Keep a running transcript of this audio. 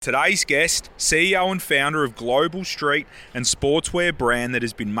Today's guest, CEO and founder of global street and sportswear brand that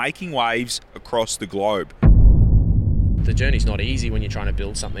has been making waves across the globe. The journey's not easy when you're trying to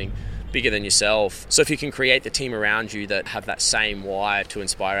build something bigger than yourself. So if you can create the team around you that have that same why to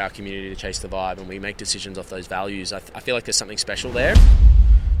inspire our community to chase the vibe, and we make decisions off those values, I feel like there's something special there.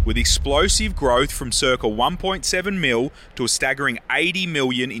 With explosive growth from circa 1.7 mil to a staggering 80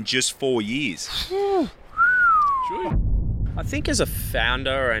 million in just 4 years. Sure. I think as a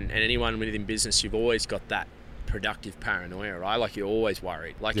founder and anyone within business, you've always got that productive paranoia, right? Like, you're always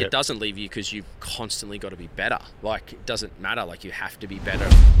worried. Like, It doesn't leave you because you've constantly got to be better. Like, it doesn't matter. Like, you have to be better.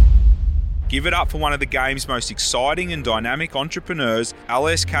 Give it up for one of the game's most exciting and dynamic entrepreneurs,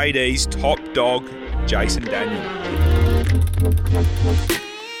 LSKD's top dog, Jason Daniel.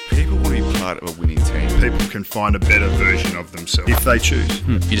 People want to be part of a winning team. People can find a better version of themselves if they choose.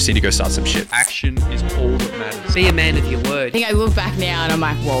 You just need to go start some shit. Action is all that matters. Be a man of your word. I think I look back now and I'm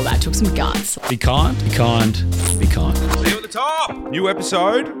like, whoa, that took some guts. Be kind, be kind, be kind. See you at the top. New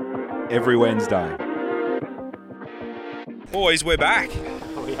episode every Wednesday. Boys, we're back.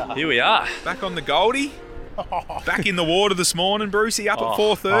 Here we are. Back on the Goldie. Back in the water this morning, Brucey, up at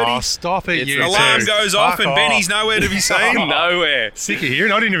 4:30. Oh, stop it, you Alarm two. goes off Fuck and Benny's nowhere to be seen. Nowhere. Sick of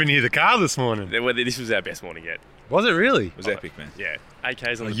hearing. I didn't even hear the car this morning. This was our best morning yet. Was it really? It was epic, man. Yeah.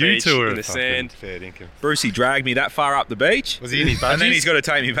 AKs on the You beach, two are in the sand. fair dinkum. Brucey dragged me that far up the beach. Was he in his budgies? And then he's got to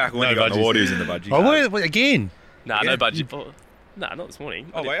take me back when No he got in the budgies. water. He was in the budgie. Oh, wait, again? Nah, Yeah. no budget. Nah, not this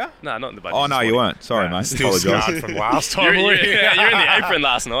morning. Oh, were you? Nah, not in the budget. Oh, no, you weren't. Sorry, mate. Still Apologise. scarred from last You're time. in the apron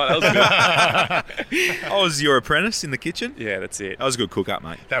last night. That was good. I was your apprentice in the kitchen. Yeah, that's it. That was a good cook-up,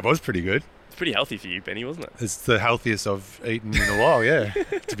 mate. That was pretty good. It's pretty healthy for you, Benny, wasn't it? It's the healthiest I've eaten in a while, yeah,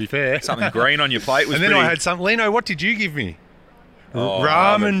 to be fair. Something green on your plate was And then pretty... I had some... Lino, what did you give me? Oh,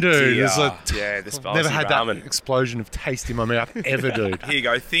 ramen, dude. dear. It's like, Yeah, the spicy never had ramen. that explosion of taste in my mouth ever, dude. Here you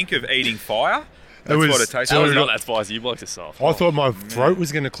go. Think of eating fire. It That's was- what it tastes That was like. not that spicy. You blocked it soft. I thought my throat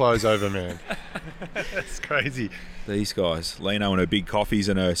was going to close over, man. That's crazy. These guys. Lino and her big coffees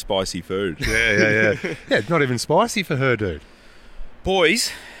and her spicy food. Yeah. Yeah, it's not even spicy for her, dude.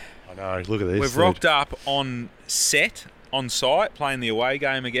 Boys, I know, look at this. we've dude. rocked up on set, on site, playing the away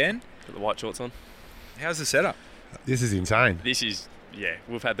game again. Put the white shorts on. How's the setup? This is insane. This is,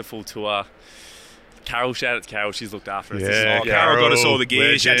 we've had the full tour. Carol, shout out to Carol. She's looked after us. Yeah. This is- Oh, Carol got us all the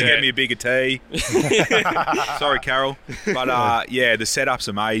gear. She had to legend. get me a bigger tea. Sorry, Carol. But the setup's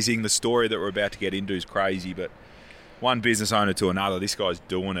amazing. The story that we're about to get into is crazy, but one business owner to another, this guy's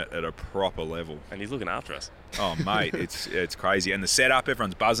doing it at a proper level. And he's looking after us. Oh, mate, it's crazy. And the setup,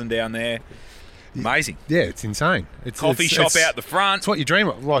 everyone's buzzing down there. Amazing. Yeah, it's insane. It's Coffee shop out the front. It's what you dream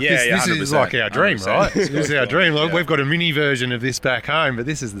of. Like Yeah, this is 100%, like our dream, 100%. right? This is our dream. Like, Yeah. We've got a mini version of this back home, but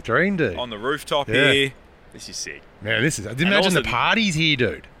this is the dream, dude. On the rooftop Yeah. here. This is sick. Man, this is. Imagine also the parties here,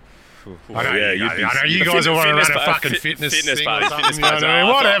 dude. I know, yeah, you, you'd be- I know you the guys are wanting to run a Fitness fucking party, fitness thing party, or something, fitness you know party. what I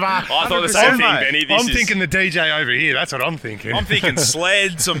mean? Whatever. I thought the same 100%, thing, mate. Benny. This I'm is- thinking the DJ over here. That's what I'm thinking. I'm thinking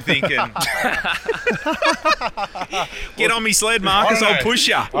sleds. I'm thinking. Get on me sled, Marcus. I don't I'll know. push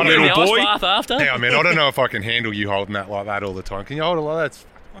ya, don't little know. boy. Bath after? Hang on, man. I don't know if I can handle you holding that like that all the time. Can you hold it like that? It's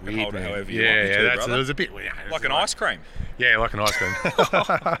can weird, hold it man. however you yeah, want me yeah. to, That's brother. it was a bit weird. Like an ice cream. Yeah, like an ice cream.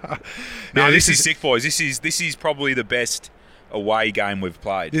 No, Yeah, this is sick, boys. This is probably the best away game we've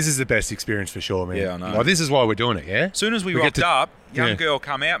played. This is the best experience for sure, man. Yeah, I know. Like, this is why we're doing it, yeah? As soon as we get rocked to- up, young yeah. girl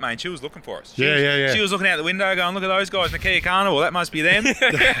come out, mate. She was looking for us. She Yeah, was, yeah. She was looking out the window going, look at those guys in the Kia Carnival. That must be them.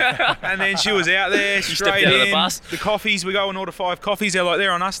 And then she was out there stepped straight out of in. the bus. The coffees, we go and order 5 coffees. They're like,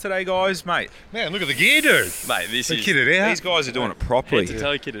 they're on us today, guys, mate. Man, look at the gear, dude. Mate, this They is... kitted out. These guys are doing it properly. Head to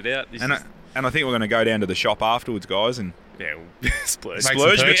toe, kitted out. This And is... I think we're going to go down to the shop afterwards, guys, and Yeah, we'll splurge. Make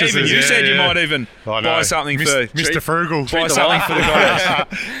splurge. some purchases, Even you yeah, said you yeah. might even I know. buy something for Mr. Frugal. buy something for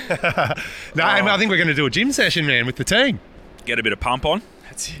the guys. No, I think we're going to do a gym session, man, with the team. Get a bit of pump on.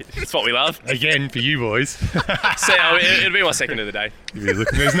 That's it. That's what we love. Again, for you boys. So, it'll be my second of the day. Look,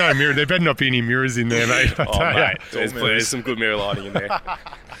 there's no mirror. There better not be any mirrors in there, mate. I Oh, tell ya. mate. There's some good mirror lighting in there.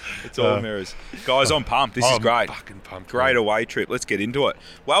 It's all mirrors. Guys, I'm pumped. This is I'm great. fucking pumped. Great man. away trip. Let's get into it.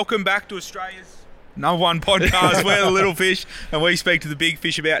 Welcome back to Australia's #1 podcast. We're the little fish, and we speak to the big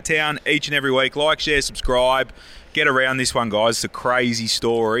fish about town each and every week. Like, share, subscribe. Get around this one, guys. It's a crazy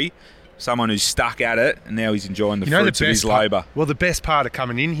story. Someone who's stuck at it, and now he's enjoying the fruits of his labour. Well, the best part of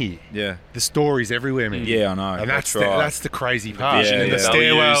coming in here, Yeah. the stories everywhere, man. Yeah, I know. And that's right. that's the crazy part. vision and and the the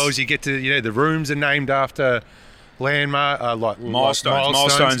stairwells, values. you get to, the rooms are named after landmark, like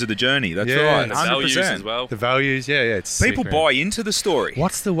Milestones of the journey. That's Yeah. right. And The values 100%. as well. The values, yeah, it's People sick, man. buy into the story.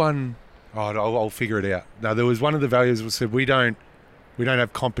 What's the one? Oh, I'll figure it out. No, there was one of the values that said we don't We don't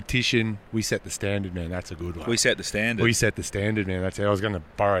have competition. We set the standard, man. That's a good one. We set the standard. We set the standard, man. That's how I was going to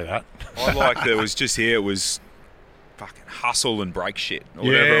borrow that. I like there was just here, it was fucking hustle and break shit, or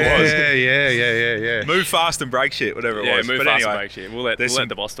whatever it was. Yeah. Move fast and break shit, whatever it was. Move But fast anyway, and break shit. We'll let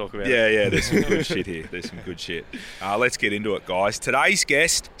the boss talk about it. Yeah, there's some good shit here. There's some good shit. Let's get into it, guys. Today's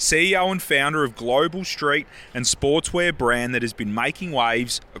guest, CEO and founder of global street and sportswear brand that has been making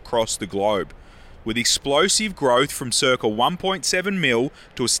waves across the globe. With explosive growth from circa 1.7 mil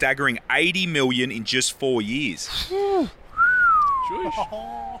to a staggering 80 million in just 4 years.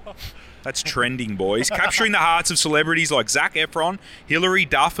 That's trending, boys. Capturing the hearts of celebrities like Zac Efron, Hilary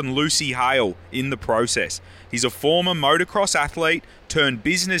Duff and Lucy Hale in the process. He's a former motocross athlete turned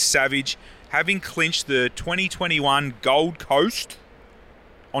business savage, having clinched the 2021 Gold Coast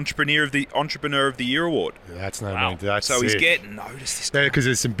Entrepreneur of the Year award. That's no man. That's so he's sick. getting noticed this time. Because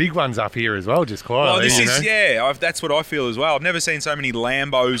there's some big ones up here as well, just quietly. That's what I feel as well. I've never seen so many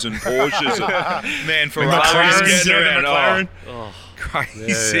Lambos and Porsches. Man, McLarens, getting around. McLaren. Oh,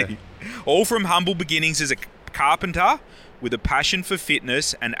 crazy. Yeah. All from humble beginnings as a carpenter with a passion for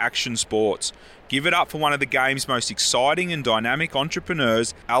fitness and action sports. Give it up for one of the game's most exciting and dynamic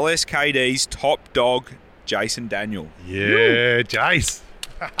entrepreneurs, LSKD's top dog, Jason Daniel. Yeah, Jace.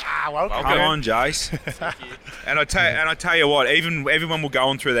 Welcome. Come on, Jace. And I tell you what, even everyone will go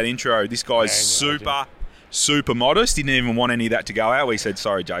on through that intro. This guy's super modest. He didn't even want any of that to go out. We said,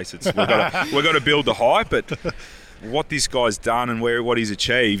 sorry, Jace, we've got to build the hype. But what this guy's done and what he's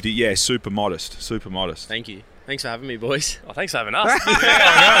achieved, super modest. Thank you. Thanks for having me, boys. Oh, thanks for having us.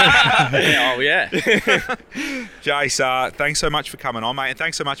 Jace, thanks so much for coming on, mate, and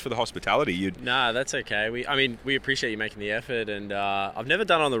thanks so much for the hospitality. Nah, that's okay. We appreciate you making the effort, and I've never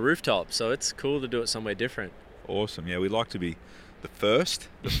done it on the rooftop, so it's cool to do it somewhere different. Awesome. Yeah, we'd like to be the first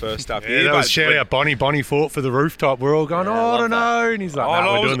up here. That was shout out Bonnie. Bonnie fought for the rooftop. We're all going, I don't know. And he's like,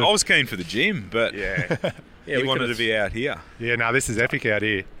 I was keen for the gym, but he wanted to be out here. Yeah, no, this is epic out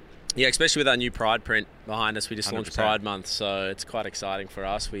here. Yeah, especially with our new Pride print behind us. We just 100%. launched Pride Month, so it's quite exciting for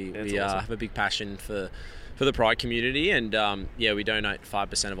us. We have a big passion for the Pride community, and we donate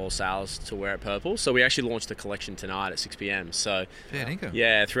 5% of all sales to Wear It Purple. So we actually launched the collection tonight at 6 p.m. So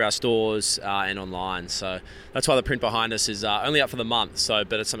through our stores and online. So that's why the print behind us is only up for the month.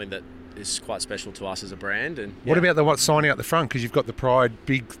 But it's something that is quite special to us as a brand. And what about the sign out the front? Because you've got the Pride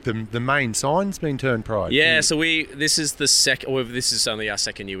the main sign's been turned Pride. Yeah, so this is the second. This is only our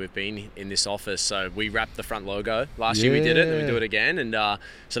second year we've been in this office. So we wrapped the front logo last year. We did it, and we do it again. And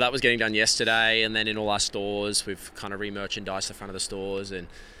so that was getting done yesterday. And then in all our stores, we've kind of re-merchandised the front of the stores, and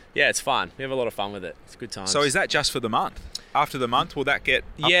it's fun. We have a lot of fun with it. It's good times. So is that just for the month? After the month, will that get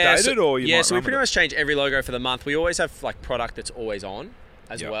updated? So we pretty much change every logo for the month. We always have product that's always on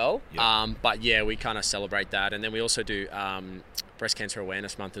as well. But we kind of celebrate that. And then we also do Breast Cancer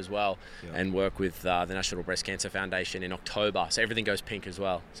Awareness Month as well, and work with the National Breast Cancer Foundation in October. So everything goes pink as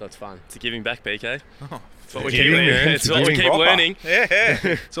well. So it's fun. It's a giving back, BK. It's what we keep learning. Yeah.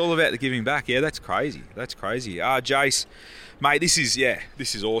 It's all about the giving back. Yeah, that's crazy. Jace, mate, this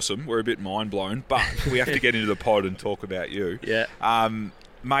is awesome. We're a bit mind blown, but we have to get into the pod and talk about you. Yeah.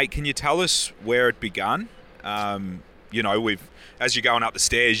 Mate, can you tell us where it began? As you're going up the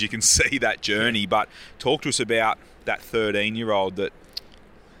stairs, you can see that journey, but talk to us about that 13-year-old that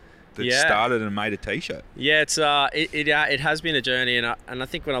started and made a t-shirt. Yeah, it has been a journey, and I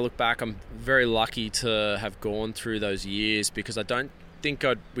think when I look back, I'm very lucky to have gone through those years, because I don't think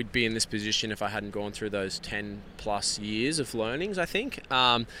we'd be in this position if I hadn't gone through those 10 plus years of learnings, I think.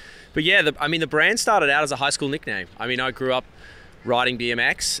 The brand started out as a high school nickname. I grew up riding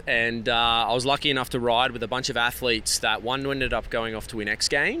BMX, and I was lucky enough to ride with a bunch of athletes that one ended up going off to win X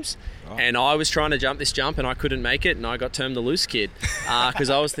Games, and I was trying to jump this jump and I couldn't make it, and I got termed the loose kid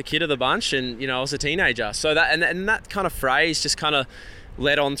because I was the kid of the bunch, and I was a teenager. So that and that kind of phrase just kind of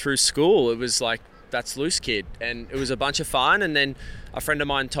led on through school. It was like, that's loose kid, and it was a bunch of fun. And then a friend of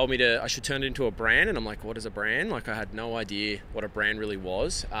mine told me I should turn it into a brand, and I'm like, what is a brand? Like, I had no idea what a brand really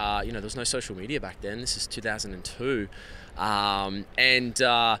was. There was no social media back then. This is 2002. From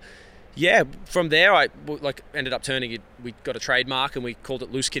there I ended up turning it. We got a trademark and we called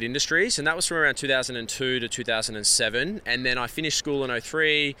it Loose Kid Industries, and that was from around 2002 to 2007. And then I finished school in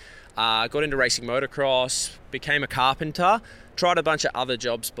 2003, got into racing motocross, became a carpenter, tried a bunch of other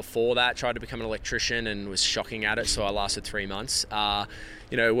jobs before that, tried to become an electrician and was shocking at it, so I lasted 3 months.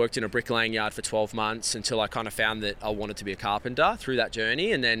 Worked in a bricklaying yard for 12 months until I kind of found that I wanted to be a carpenter through that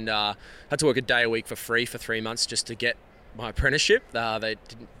journey, and then had to work a day a week for free for 3 months just to get my apprenticeship. They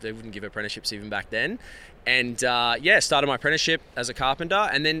wouldn't give apprenticeships even back then. And started my apprenticeship as a carpenter.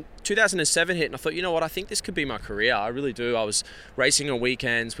 And then 2007 hit, and I thought, you know what, I think this could be my career. I really do. I was racing on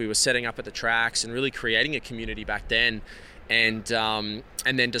weekends. We were setting up at the tracks and really creating a community back then. And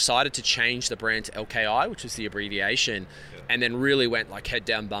then decided to change the brand to LKI, which was the abbreviation. And then really went like head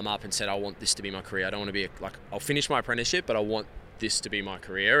down, bum up, and said, I want this to be my career. I don't want to be I'll finish my apprenticeship, but I want this to be my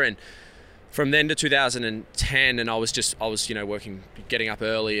career. And from then to 2010, and I was working, getting up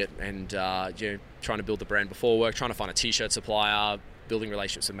early and trying to build the brand before work, trying to find a t-shirt supplier, building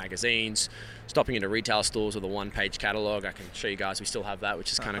relationships with magazines, stopping into retail stores with a one-page catalog. I can show you guys, we still have that,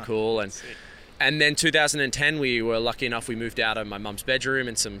 which is kind of cool. And then 2010, we were lucky enough, we moved out of my mum's bedroom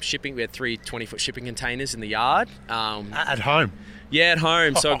and some shipping. We had 3 20-foot shipping containers in the yard. At home? Yeah, at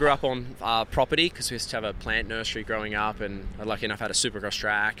home. So I grew up on property because we used to have a plant nursery growing up, and I lucky enough had a supercross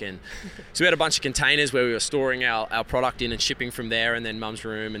track. And so we had a bunch of containers where we were storing our product in and shipping from there, and then mum's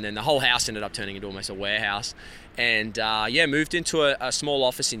room. And then the whole house ended up turning into almost a warehouse. And moved into a small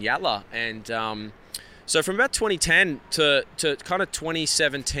office in Yatala. And so from about 2010 to kind of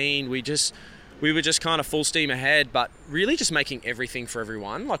 2017, we were just kind of full steam ahead, but really just making everything for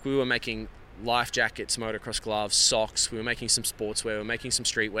everyone. Like we were making life jackets, motocross gloves, socks. We were making some sportswear. We were making some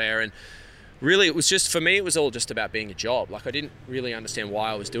streetwear. And really it was just, for me, it was all just about being a job. Like I didn't really understand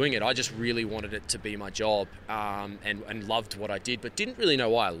why I was doing it. I just really wanted it to be my job and loved what I did, but didn't really know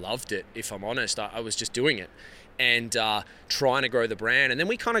why I loved it, if I'm honest. I was just doing it and trying to grow the brand. And then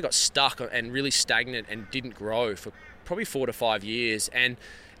we kind of got stuck and really stagnant and didn't grow for probably 4 to 5 years.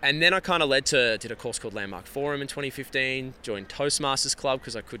 And then I kind of did a course called Landmark Forum in 2015, joined Toastmasters Club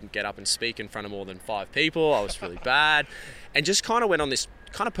because I couldn't get up and speak in front of more than 5 people. I was really bad. And just kind of went on this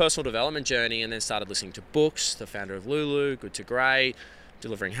kind of personal development journey, and then started listening to books, the founder of Lulu, Good to Great,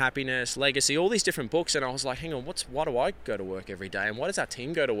 Delivering Happiness, Legacy, all these different books. And I was like, hang on, why do I go to work every day? And why does our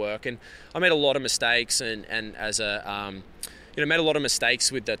team go to work? And I made a lot of mistakes and as a, made a lot of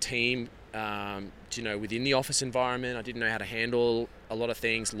mistakes with the team, within the office environment. I didn't know how to handle a lot of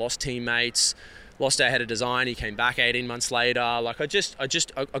things, lost teammates, lost our head of design. He came back 18 months later. Like I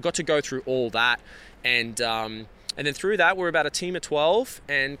got to go through all that. And then through that, we're about a team of 12.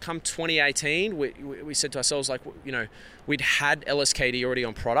 And come 2018, we said to ourselves, like, we'd had LSKD already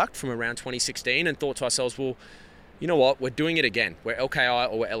on product from around 2016 and thought to ourselves, well, you know what, we're doing it again. We're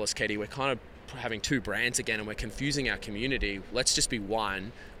LKI or we're LSKD. We're kind of having 2 brands again and we're confusing our community. Let's just be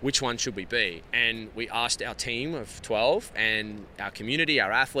one. Which one should we be? And we asked our team of 12 and our community,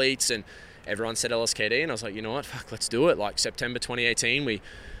 our athletes, and everyone said LSKD. And I was like, you know what, fuck, let's do it. Like September 2018,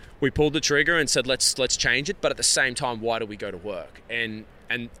 we pulled the trigger and said, let's change it. But at the same time, why do we go to work? And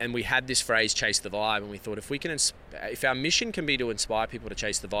we had this phrase, chase the vibe. And we thought if our mission can be to inspire people to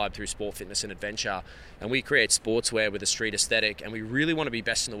chase the vibe through sport, fitness and adventure, and we create sportswear with a street aesthetic, and we really want to be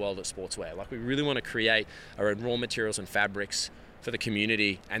best in the world at sportswear. Like we really want to create our own raw materials and fabrics for the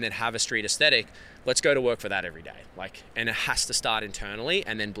community and then have a street aesthetic. Let's go to work for that every day. And it has to start internally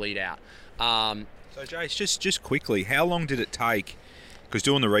and then bleed out. So Jace, just quickly, how long did it take? Because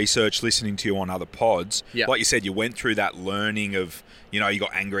doing the research, listening to you on other pods, like you said, you went through that learning of, you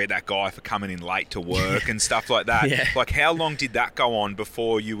got angry at that guy for coming in late to work and stuff like that. Yeah. Like how long did that go on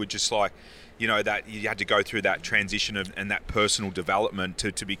before you were just like, that you had to go through that transition and that personal development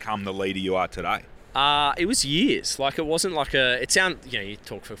to become the leader you are today? It was years. Like it wasn't like you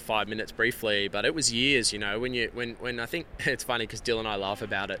talk for 5 minutes briefly, but it was years, when I think it's funny because Dylan and I laugh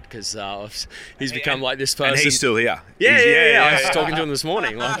about it because he's become like this person. And he's still here. Yeah. I was talking to him this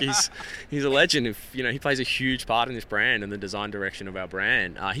morning. Like he's a legend. He plays a huge part in this brand and the design direction of our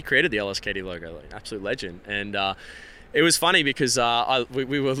brand. He created the LSKD logo, like, absolute legend. And, it was funny because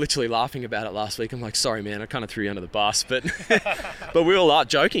we were literally laughing about it last week. I'm like, sorry, man, I kind of threw you under the bus. But but we were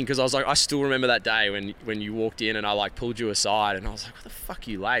joking because I was like, I still remember that day when you walked in and I pulled you aside and I was like, what the fuck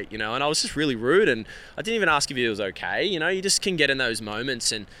are you late? And I was just really rude and I didn't even ask if it was okay. You just can get in those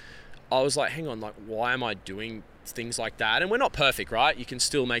moments. And I was like, hang on, why am I doing things like that? And we're not perfect, right? You can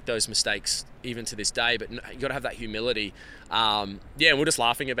still make those mistakes even to this day, but you got to have that humility. And we're just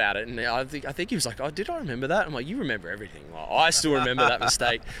laughing about it. And I think he was like, oh, did I remember that? I'm like, you remember everything. Like, I still remember that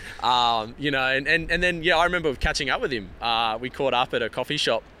mistake. And then I remember catching up with him. We caught up at a coffee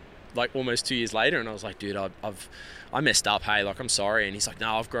shop almost 2 years later, and I was like, dude, I messed up. Hey, I'm sorry. And he's like,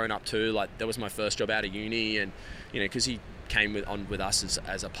 no, I've grown up too. That was my first job out of uni, and because he came with us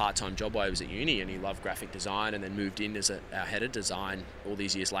as a part-time job while he was at uni, and he loved graphic design, and then moved in as our head of design all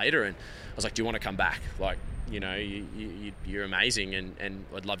these years later. And I was like, do you want to come back? You're amazing, and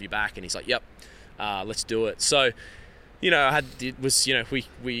I'd love you back. And he's like, yep, let's do it. So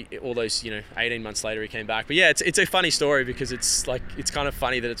we all those 18 months later he came back. But yeah, it's a funny story because it's kind of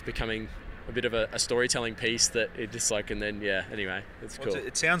funny that it's becoming a bit of a storytelling piece that it just and then anyway, it's cool.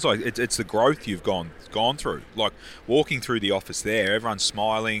 It sounds like it's the growth you've gone through. Like walking through the office there, everyone's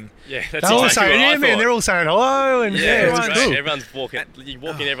smiling. Yeah, that's they're all saying, man, they're all saying hello, and it's it's great. cool. Everyone's walking. You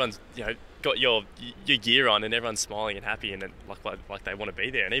walk in, everyone's got your gear on, and everyone's smiling and happy, and like they want to be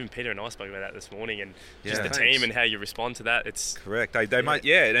there. And even Peter and I spoke about that this morning, and just the team and how you respond to that. It's correct. They might,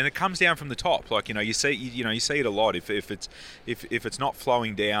 and it comes down from the top. Like you see it a lot. If it's not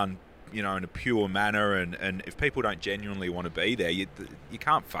flowing down, in a pure manner, and if people don't genuinely want to be there, you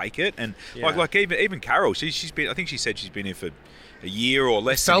can't fake it. And like even Carol, she's been. I think she said she's been here for a year or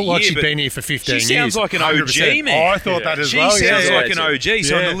less. Felt than a like year, she'd been here for 15 years. She sounds like an 100%. OG, man. I thought that as she well. She sounds like an OG.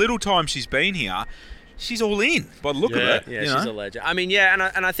 So Yeah. in the little time she's been here, she's all in by the look of it. Yeah, she's a legend. I mean, and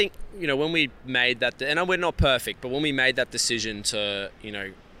I think when we made that, and we're not perfect, but when we made that decision to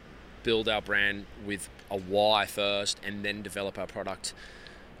build our brand with a why first, and then develop our product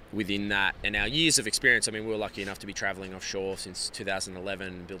within that, and our years of experience. I mean, we were lucky enough to be traveling offshore since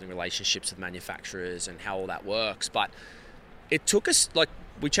 2011, building relationships with manufacturers and how all that works. But it took us,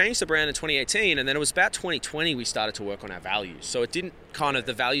 we changed the brand in 2018, and then it was about 2020 we started to work on our values. So it didn't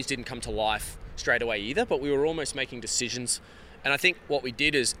the values didn't come to life straight away either, but we were almost making decisions. And I think what we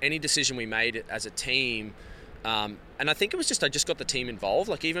did is any decision we made as a team, and I think it was I just got the team involved.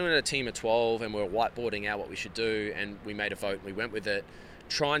 Like even in a team of 12 and we were whiteboarding out what we should do, and we made a vote and we went with it,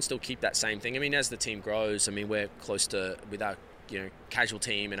 try and still keep that same thing. I mean, as the team grows, I mean, we're close to, with our casual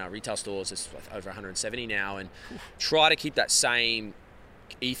team and our retail stores, it's over 170 now, and try to keep that same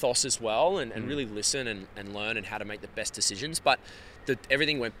ethos as well, and really listen and learn and how to make the best decisions. But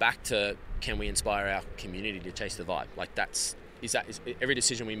everything went back to, can we inspire our community to chase the vibe? Like is every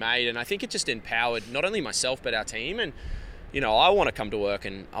decision we made, and I think it just empowered not only myself but our team. And I want to come to work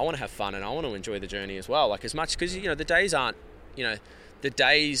and I want to have fun and I want to enjoy the journey as well. Like as much, because the days aren't, the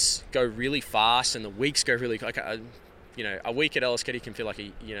days go really fast and the weeks go really a week at LSKD can feel like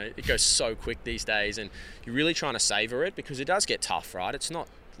it goes so quick these days, and you're really trying to savor it because it does get tough, right? It's not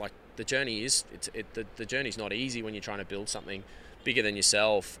like the journey is. The journey's not easy when you're trying to build something bigger than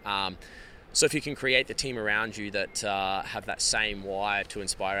yourself. So if you can create the team around you that have that same why to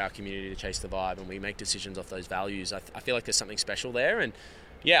inspire our community to chase the vibe, and we make decisions off those values, I feel like there's something special there. And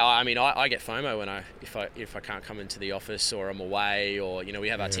yeah, I mean, I get FOMO when if I can't come into the office or I'm away, or we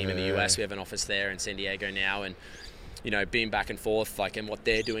have our team in the US, we have an office there in San Diego now, and being back and forth, and what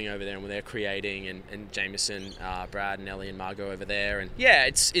they're doing over there and what they're creating, and Jameson, Brad and Ellie and Margot over there, and yeah,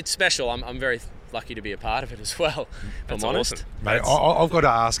 it's special. I'm very lucky to be a part of it as well. That's if I'm honest. awesome. Mate, I've got to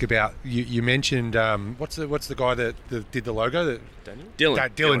ask about you mentioned what's the guy that did the logo?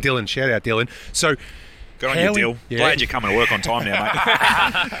 Dylan. Shout out Dylan. So. Good on you, Dill. Yeah. Glad you're coming to work on time now,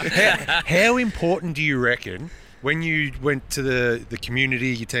 mate. How important do you reckon, when you went to the community,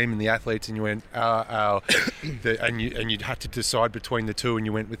 your team and the athletes, and you went and you had to decide between the two, and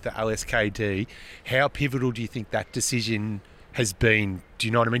you went with the LSKD, how pivotal do you think that decision has been? Do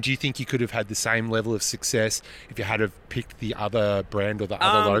you know what I mean? Do you think you could have had the same level of success if you had have picked the other brand or the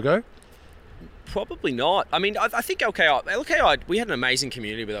other logo? Probably not. I mean, I think LKI, we had an amazing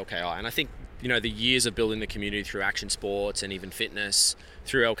community with LKI, and I think the years of building the community through action sports and even fitness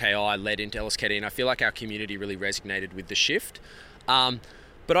through LKI led into LSKD, and I feel like our community really resonated with the shift. But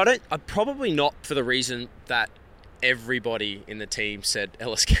I'm probably not for the reason that everybody in the team said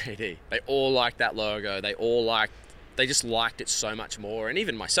LSKD. They all liked that logo. They just liked it so much more. And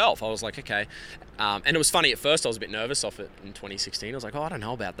even myself, I was like, okay. And it was funny at first. I was a bit nervous off it in 2016. I was like, I don't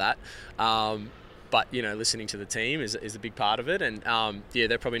know about that. But listening to the team is a big part of it, and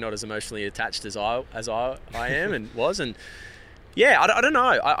they're probably not as emotionally attached as I am and was, and yeah, I don't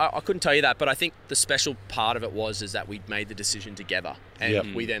know. I couldn't tell you that, but I think the special part of it is that we made the decision together,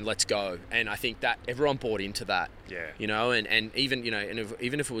 and we then let's go, and I think that everyone bought into that. Yeah. And even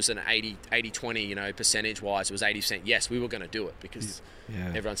even if it was an 80-20, percentage wise, it was 80% yes, we were going to do it because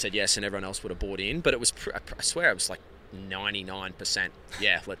everyone said yes, and everyone else would have bought in, but it was I swear it was like 99%.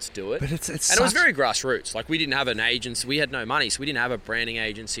 Yeah, let's do it. But it's and it was very grassroots. Like we didn't have an agency. We had no money, so we didn't have a branding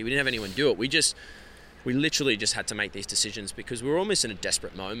agency. We didn't have anyone do it. We literally just had to make these decisions because we were almost in a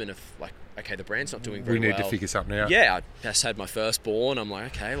desperate moment of like, okay, the brand's not doing very well. We need to figure something out. Yeah, I just had my firstborn. I'm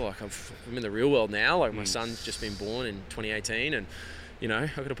like, okay, well, I'm in the real world now. Like my son's just been born in 2018, and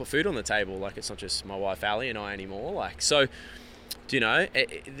I've got to put food on the table. Like it's not just my wife Ali and I anymore. Like so. Do you know?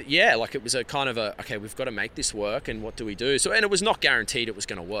 It was a kind of okay, we've got to make this work, and what do we do? So, and it was not guaranteed it was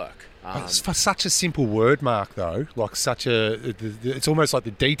going to work. It's for such a simple word, Mark, though. Like it's almost like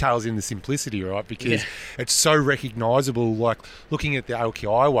the details in the simplicity, right? Because it's so recognisable. Like looking at the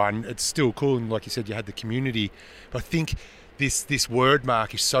LKI one, it's still cool, and like you said, you had the community. But I think this word,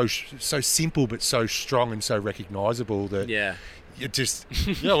 Mark, is so simple but so strong and so recognisable that it just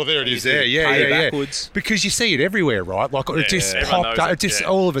well, there it is. There, backwards. Because you see it everywhere, right? Like it just popped up. It just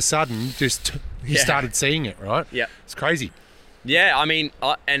all of a sudden you started seeing it, right? Yeah, it's crazy. Yeah, I mean,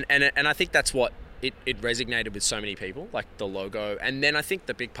 and I think that's what it resonated with so many people, like the logo. And then I think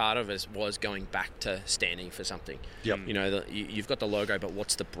the big part of it was going back to standing for something. Yep. You know, you've got the logo, but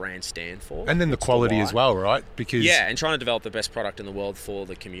what's the brand stand for? And then the quality as well, right? Because and trying to develop the best product in the world for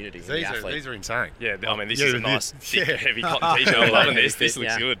the community. These are insane. Yeah, I mean, this is a nice, thick, heavy cotton t-shirt. I'm loving this. This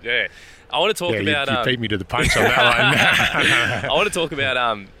looks good. Yeah. I want to talk about... You beat me to the punch on that one. I want to talk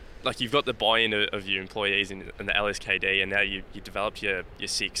about... like you've got the buy-in of your employees in the LSKD, and now you developed your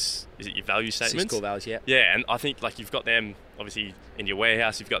 6, is it your value statements? 6 core values, yeah. Yeah, and I think like you've got them obviously in your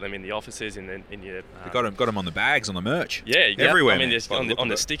warehouse, you've got them in the offices, in your. You've got them on the bags, on the merch. Yeah, everywhere. I mean, there's on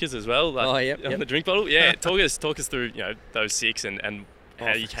the stickers as well. Like, on the drink bottle. Yeah, talk us through those 6 and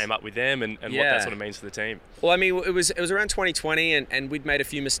how you came up with them and what that sort of means for the team. Well, I mean, it was around 2020 and we'd made a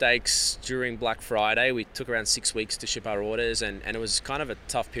few mistakes during Black Friday. We took around 6 weeks to ship our orders and it was kind of a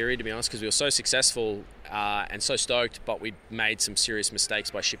tough period, to be honest, because we were so successful and so stoked, but we'd made some serious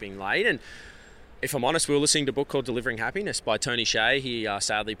mistakes by shipping late. And if I'm honest, we were listening to a book called Delivering Happiness by Tony Hsieh. He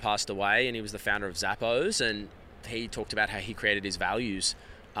sadly passed away, and he was the founder of Zappos, and he talked about how he created his values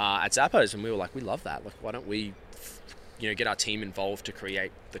at Zappos, and we were like, we love that. Like, why don't we get our team involved to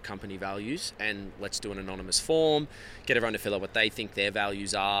create the company values, and let's do an anonymous form, get everyone to fill out what they think their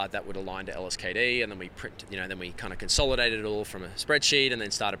values are that would align to LSKD, and then we print, then we kind of consolidated it all from a spreadsheet and then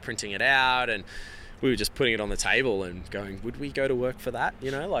started printing it out, and we were just putting it on the table and going, would we go to work for that?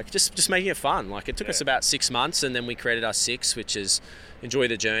 Like just making it fun. Like it took us about 6 months, and then we created our 6, which is enjoy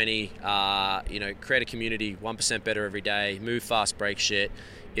the journey, create a community, 1% better every day, move fast, break shit.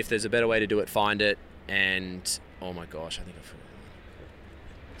 If there's a better way to do it, find it. And oh my gosh, I think I forgot.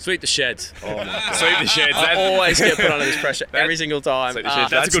 Sweep the sheds. Oh my God. Sweep the sheds. I always get put under this pressure every single time.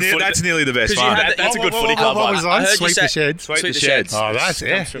 That's nearly the best one. That's a good footy club one. What was on? Sweep the sheds. Sweep the sheds. Oh, that's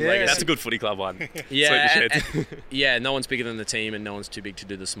it. That's a good footy club one. Yeah. Sweep the sheds. No one's bigger than the team, and no one's too big to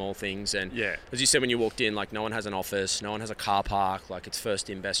do the small things. And as you said when you walked in, like no one has an office, no one has a car park. Like it's first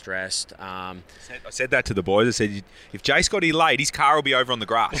in, best dressed. I said that to the boys. I said, if Jace got here late, his car will be over on the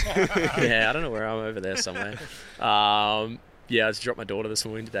grass. I don't know where I'm over there somewhere. I just dropped my daughter this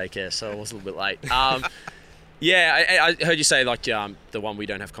morning to daycare, so I was a little bit late. I heard you say like the one we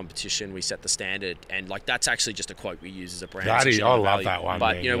don't have competition, we set the standard, and like that's actually just a quote we use as a brand. I love that one.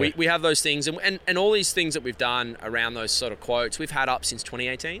 But we have those things, and all these things that we've done around those sort of quotes, we've had up since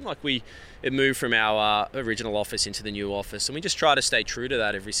 2018. Like it moved from our original office into the new office, and we just try to stay true to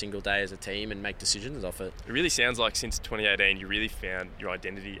that every single day as a team and make decisions off it. It really sounds like since 2018 you really found your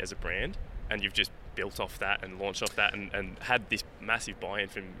identity as a brand, and you've just built off that and launched off that and had this massive buy-in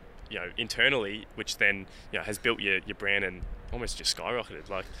from internally, which then has built your brand and almost just skyrocketed.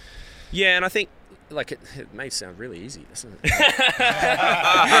 Like, and I think like it may sound really easy, doesn't it? And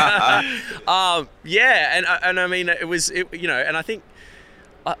I mean and I think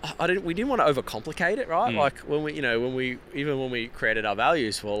we didn't want to overcomplicate it, right? Like when we created our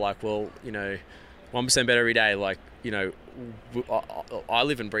values, we're like, 1% better every day. Like, I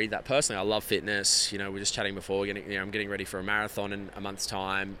live and breathe that personally. I love fitness. We were just chatting before. I'm getting ready for a marathon in a month's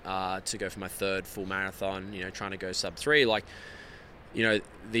time to go for my 3rd full marathon. Trying to go sub 3. Like,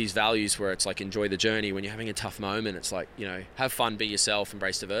 these values where it's like enjoy the journey. When you're having a tough moment, it's like have fun, be yourself,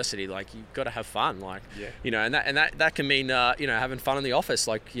 embrace diversity. Like you've got to have fun. Like and that can mean having fun in the office.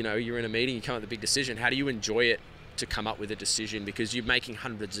 Like you're in a meeting, you come up with a big decision. How do you enjoy it to come up with a decision? Because you're making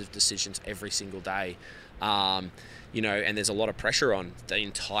hundreds of decisions every single day. And there's a lot of pressure on the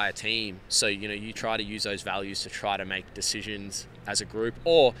entire team. So, you try to use those values to try to make decisions as a group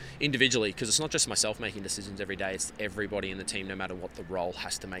or individually, because it's not just myself making decisions every day. It's everybody in the team, no matter what the role,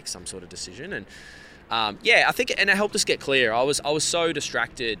 has to make some sort of decision. And I think, and it helped us get clear. I was so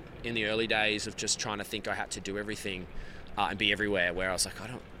distracted in the early days of just trying to think I had to do everything and be everywhere, where I was like, I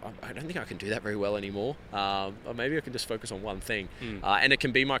don't think I can do that very well anymore. Or maybe I can just focus on one thing. And it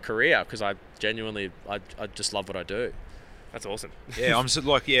can be my career, because I genuinely, I just love what I do. That's awesome. I'm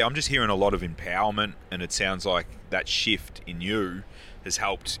just hearing a lot of empowerment, and it sounds like that shift in you has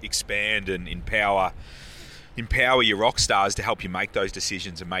helped expand and empower your rock stars to help you make those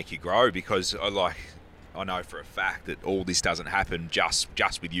decisions and make you grow. Because I know for a fact that all this doesn't happen just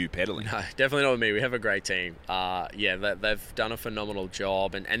with you pedaling. No, definitely not with me. We have a great team. They've done a phenomenal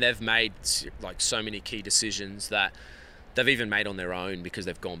job, and they've made like so many key decisions that they've even made on their own because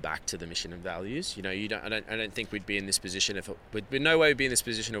they've gone back to the mission and values. You know, I don't think we'd be in this position we'd no way we'd be in this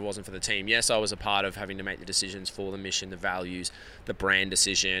position if it wasn't for the team. Yes, I was a part of having to make the decisions for the mission, the values, the brand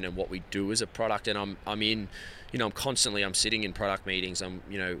decision, and what we do as a product. And I'm sitting in product meetings. I'm,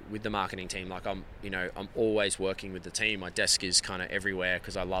 with the marketing team. Like I'm always working with the team. My desk is kind of everywhere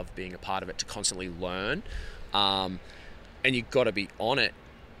because I love being a part of it to constantly learn. And you've got to be on it.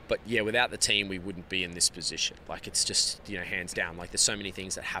 But yeah, without the team, we wouldn't be in this position. Like it's just, hands down. Like there's so many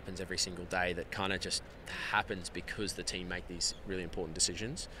things that happens every single day that kind of just happens because the team make these really important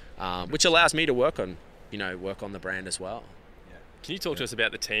decisions, which allows me to work on the brand as well. Yeah. Can you talk to us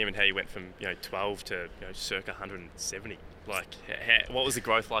about the team and how you went from 12 to circa 170? Like, what was the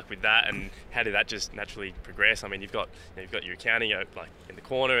growth like with that, and how did that just naturally progress? I mean, you've got your accounting like in the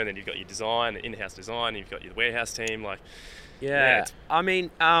corner, and then you've got your design, in-house design, and you've got your warehouse team, like. Yeah,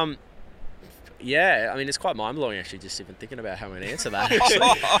 it's quite mind-blowing actually, just even thinking about how I'm going to answer that. Actually.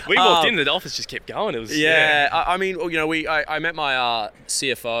 We walked in, the office just kept going. It was I met my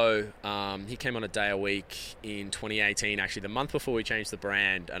CFO. He came on a day a week in 2018, actually the month before we changed the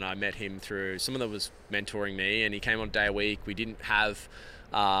brand, and I met him through someone that was mentoring me, and he came on a day a week. We didn't have.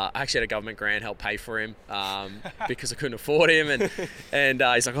 I actually had a government grant help pay for him because I couldn't afford him, and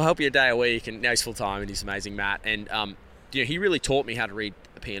he's like, I'll help you a day a week, and now he's full time, and he's amazing, Matt, and he really taught me how to read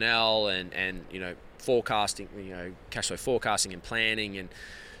a P&L and forecasting, cash flow forecasting and planning. And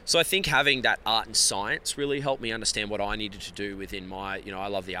so I think having that art and science really helped me understand what I needed to do within my, I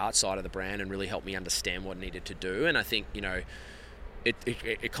love the art side of the brand, and really helped me understand what I needed to do. And I think,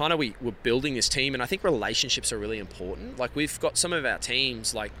 it kind of, we're building this team, and I think relationships are really important. Like we've got some of our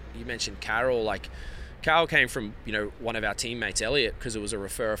teams, like you mentioned Carol, like Carol came from, one of our teammates, Elliot, because it was a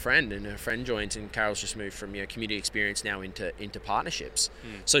refer a friend, and her friend joined, and Carol's just moved from, community experience now into partnerships.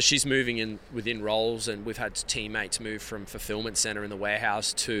 So she's moving in within roles, and we've had teammates move from fulfillment center in the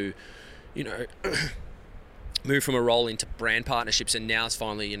warehouse to, move from a role into brand partnerships, and now it's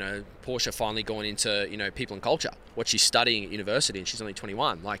finally, Portia finally gone into, people and culture, what she's studying at university, and she's only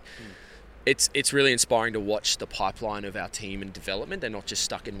 21. Like, It's really inspiring to watch the pipeline of our team and development. They're not just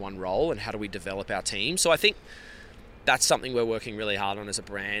stuck in one role, and how do we develop our team? So I think that's something we're working really hard on as a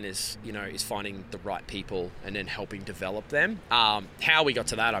brand is finding the right people and then helping develop them. How we got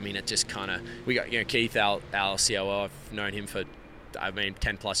to that, it just kind of, we got, Keith, our COO, I've known him for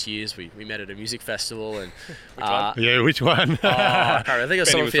 10 plus years. We met at a music festival, and which one? Yeah, which one? I think it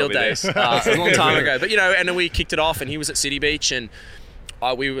was Summer Field Days. It was a long time ago. But and then we kicked it off, and he was at City Beach, and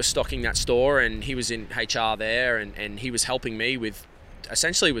we were stocking that store, and he was in HR there, and he was helping me with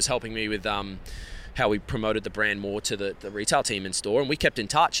how we promoted the brand more to the retail team in store, and we kept in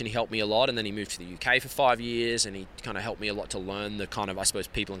touch, and he helped me a lot. And then he moved to the UK for 5 years, and he kind of helped me a lot to learn the kind of, I suppose,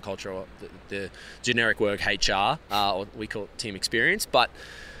 people and culture, or the generic word HR, or we call it team experience. But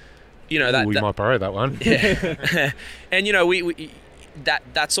we might borrow that one. Yeah. And we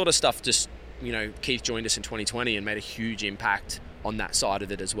that sort of stuff just, Keith joined us in 2020 and made a huge impact on that side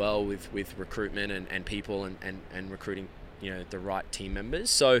of it as well, with recruitment and people and recruiting the right team members.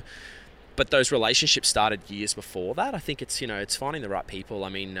 So, but those relationships started years before that. I think it's it's finding the right people.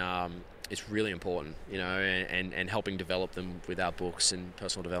 It's really important, and helping develop them with our books and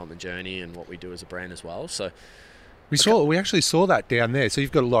personal development journey and what we do as a brand as well. So we actually saw that down there. So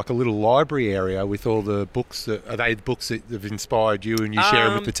you've got like a little library area with all the books. Are they the books that have inspired you, and you share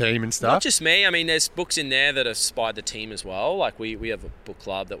them with the team and stuff? Not just me. There's books in there that have inspired the team as well. Like we have a book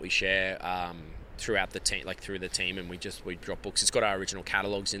club that we share throughout the team, like through the team, and we drop books. It's got our original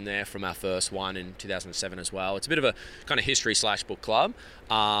catalogs in there from our first one in 2007 as well. It's a bit of a kind of history / book club,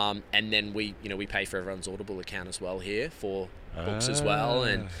 and then we pay for everyone's Audible account as well here for books as well.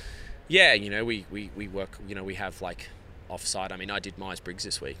 And yeah, we work, we have like offsite. I did Myers-Briggs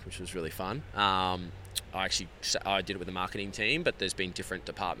this week, which was really fun. I did it with the marketing team, but there's been different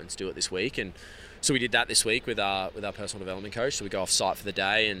departments do it this week, and so we did that this week with our personal development coach. So we go off site for the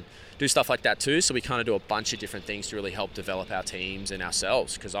day and do stuff like that too. So we kind of do a bunch of different things to really help develop our teams and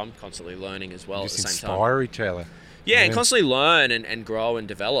ourselves, because I'm constantly learning as well at the same time. Inspire each other. Yeah, and constantly learn and grow and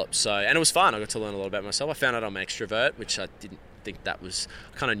develop. So, and it was fun. I got to learn a lot about myself. I found out I'm an extrovert, which I didn't think that was,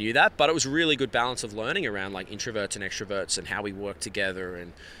 I kind of knew that, but it was a really good balance of learning around like introverts and extroverts and how we work together,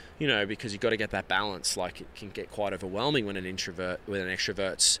 and because you've got to get that balance. Like, it can get quite overwhelming when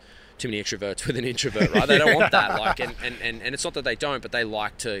extrovert's too many extroverts with an introvert, right? They don't want that. Like, and it's not that they don't, but they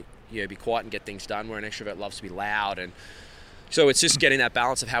like to be quiet and get things done, where an extrovert loves to be loud. And So it's just getting that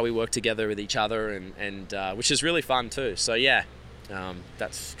balance of how we work together with each other, and which is really fun too. So yeah,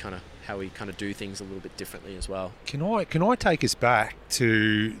 that's kind of how we kind of do things a little bit differently as well. Can I take us back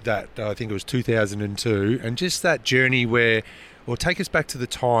to that? I think it was 2002, and just that journey or take us back to the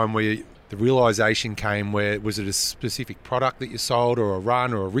time where the realisation came. Where was it a specific product that you sold, or a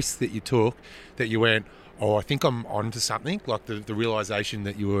run, or a risk that you took that you went, oh, I think I'm onto something? Like the realisation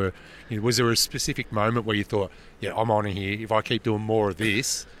that you were. Was there a specific moment where you thought, yeah, I'm on here. If I keep doing more of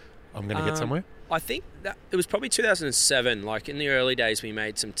this, I'm going to get somewhere? I think that it was probably 2007. Like in the early days, we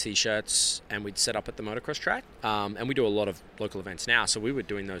made some T-shirts and we'd set up at the motocross track. And we do a lot of local events now, so we were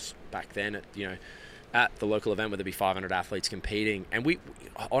doing those back then at the local event where there'd be 500 athletes competing. And we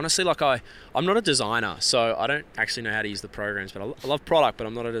honestly, like I'm not a designer, so I don't actually know how to use the programs. But I love product, but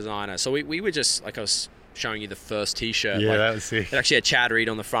I'm not a designer. So we were just like I was showing you the first T-shirt. Yeah, that was sick. It actually had Chad Reed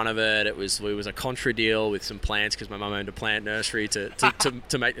on the front of it. It was a contra deal with some plants because my mum owned a plant nursery to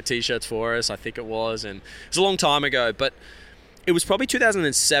make the T-shirts for us, I think it was. And it was a long time ago, but it was probably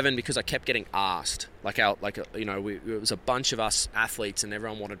 2007 because I kept getting asked. It was a bunch of us athletes and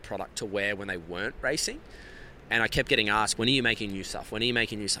everyone wanted product to wear when they weren't racing. And I kept getting asked, when are you making new stuff? When are you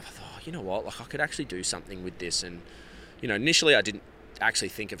making new stuff? I thought, you know what, like I could actually do something with this. And, initially I didn't actually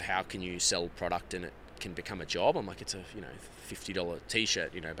think of how can you sell product and it can become a job. I'm like, it's a $50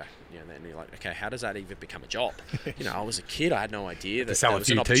 T-shirt, back then you're like, okay, how does that even become a job? I was a kid, I had no idea that there was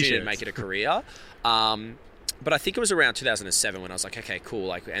an opportunity to make it a career. But I think it was around 2007 when I was like, okay,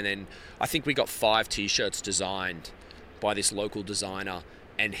 cool. And then I think we got 5 T-shirts designed by this local designer,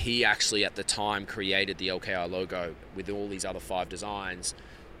 and he actually at the time created the LKI logo with all these other 5 designs.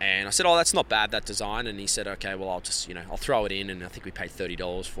 And I said, oh, that's not bad, that design. And he said, okay, well, I'll just, I'll throw it in. And I think we paid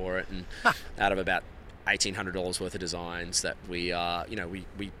 $30 for it. And out of about $1,800 worth of designs that we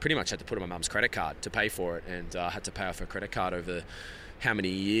pretty much had to put on my mum's credit card to pay for it, and had to pay off her credit card over how many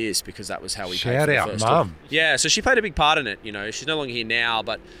years, because that was how we paid for the first Mum. Yeah, so she played a big part in it. She's no longer here now,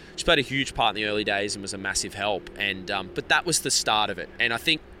 but she played a huge part in the early days and was a massive help. And but that was the start of it. And I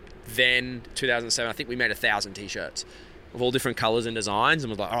think then 2007, I think we made 1,000 T-shirts of all different colours and designs, and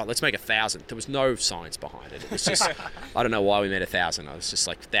was like, all right, let's make 1,000. There was no science behind it. It was just, I don't know why we made 1,000. I was just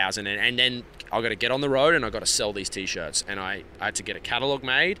like 1,000, and then I got to get on the road and I got to sell these T-shirts, and I had to get a catalogue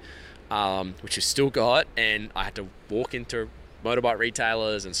made, which we still got, and I had to walk into motorbike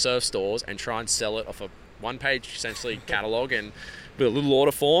retailers and surf stores and try and sell it off a one-page essentially catalogue and with a little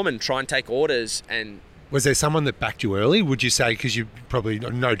order form and try and take orders. And was there someone that backed you early, would you say? Because you probably,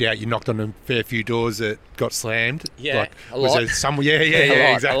 no doubt, you knocked on a fair few doors that got slammed. Yeah, a lot. Was there some? Yeah,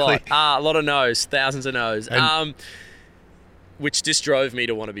 exactly. A lot of no's, thousands of no's. Which just drove me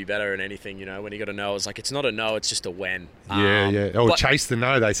to want to be better in anything, when you got a no, it's like, it's not a no, it's just a when. Chase the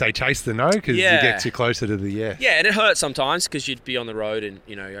no. They say chase the no because it gets you closer to the yes. Yeah, and it hurts sometimes because you'd be on the road and,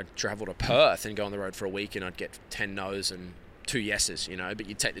 I'd travel to Perth and go on the road for a week and I'd get 10 no's and 2 yeses, but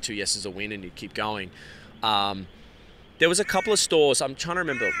you'd take the 2 yeses as a win and you'd keep going. There was a couple of stores. I'm trying to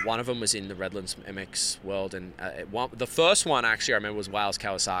remember. One of them was in the Redlands MX world, and the first one actually I remember was Wales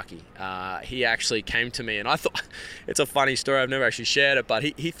Kawasaki. He actually came to me, and I thought it's a funny story. I've never actually shared it, but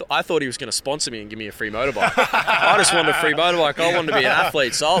I thought he was going to sponsor me and give me a free motorbike. I just wanted a free motorbike. I wanted to be an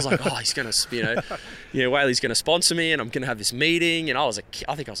athlete, so I was like, oh, he's going to, Whaley's going to sponsor me, and I'm going to have this meeting. And I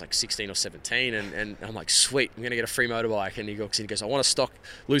think I was like 16 or 17, and I'm like, sweet, I'm going to get a free motorbike. And he goes, I want a stock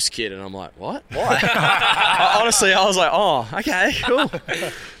loose kit, and I'm like, what? Why? Honestly, I was like, oh, okay,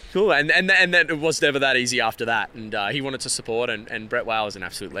 cool. And then it was never that easy after that. And he wanted to support, and Brett Whale is an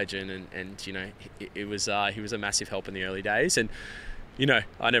absolute legend, and he was a massive help in the early days. And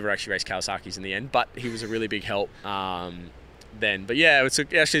I never actually raced Kawasaki's in the end, but he was a really big help then. But yeah, it's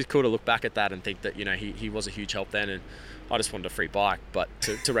actually cool to look back at that and think that he was a huge help then. And I just wanted a free bike, but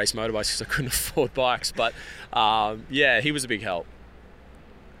to race motorbikes because I couldn't afford bikes. But he was a big help.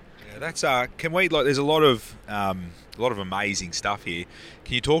 Yeah, that's can we there's a lot of amazing stuff here.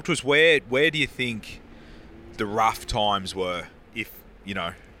 Can you talk to us where do you think the rough times were, if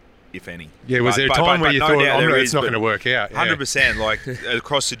any? Yeah, was there a time where you thought, it's not going to work out? 100%, like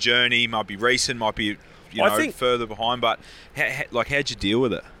across the journey, might be recent, might be I think further behind, but how'd you deal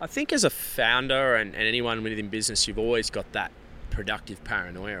with it? I think as a founder and anyone within business, you've always got that productive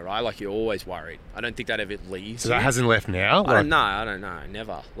paranoia, right? Like you're always worried. I don't think that ever leaves. So that hasn't left now? I don't know,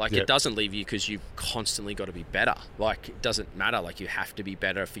 never. It doesn't leave you because you've constantly got to be better. Like it doesn't matter. Like you have to be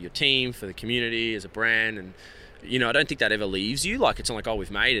better for your team, for the community, as a brand. And I don't think that ever leaves you. Like it's not like, oh,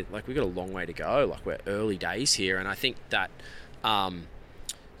 we've made it. Like we've got a long way to go. Like we're early days here. And I think that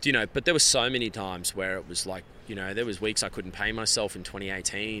but there were so many times where it was like, there was weeks I couldn't pay myself in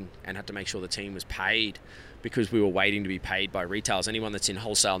 2018 and had to make sure the team was paid because we were waiting to be paid by retailers. Anyone that's in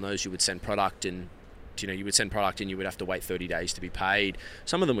wholesale knows you would send product and, you would send product and you would have to wait 30 days to be paid.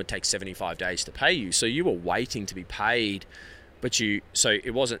 Some of them would take 75 days to pay you. So you were waiting to be paid, so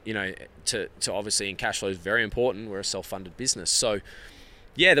it wasn't, to obviously, and cash flow is very important. We're a self-funded business. So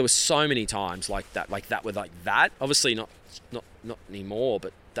yeah, there were so many times like that. Obviously not anymore,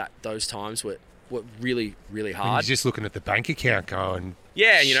 but those times were really, really hard. And you're just looking at the bank account going...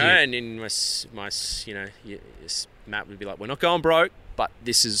 Yeah, shit. and in my Matt would be like, we're not going broke, but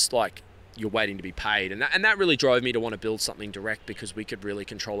this is like, you're waiting to be paid. And that really drove me to want to build something direct because we could really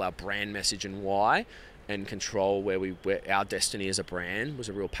control our brand message and why, and control where our destiny as a brand was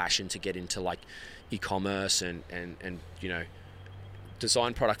a real passion to get into like e-commerce and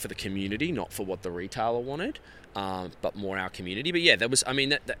design product for the community, not for what the retailer wanted. But more our community. But yeah,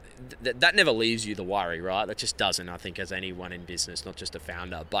 that never leaves you the worry, right? That just doesn't, I think, as anyone in business, not just a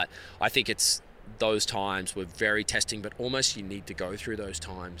founder. But I think those times were very testing, but almost you need to go through those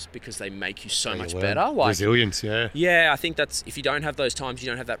times because they make you so much better. Like resilience, yeah. Yeah, I think if you don't have those times, you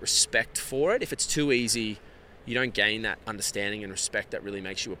don't have that respect for it. If it's too easy, you don't gain that understanding and respect that really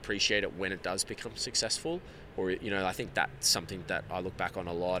makes you appreciate it when it does become successful. Or, I think that's something that I look back on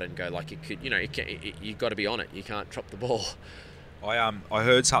a lot and go like, you've got to be on it. You can't drop the ball. I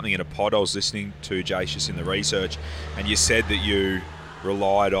heard something in a pod I was listening to, Jace, just in the research, and you said that you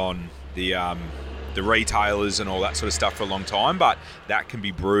relied on the retailers and all that sort of stuff for a long time, but that can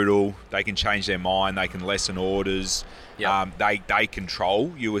be brutal. They can change their mind. They can lessen orders. Yep. They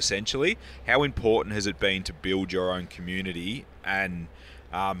control you essentially. How important has it been to build your own community and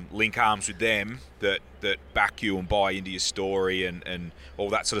link arms with them that back you and buy into your story and all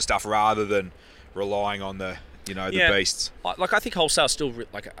that sort of stuff, rather than relying on the beasts? Like, I think wholesale's still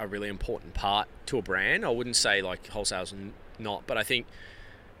like a really important part to a brand. I wouldn't say like wholesale's not, but I think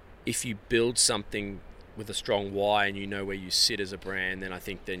if you build something with a strong why and you know where you sit as a brand, then I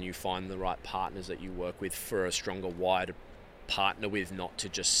think then you find the right partners that you work with for a stronger why to partner with, not to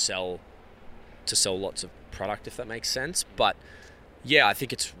just sell lots of product, if that makes sense. But yeah, I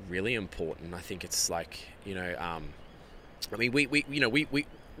think it's really important. I think it's like, we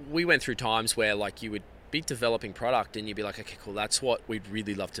went through times where like you would be developing product and you'd be like, okay, cool, that's what we'd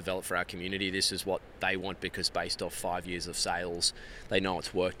really love to develop for our community. This is what they want because based off 5 years of sales, they know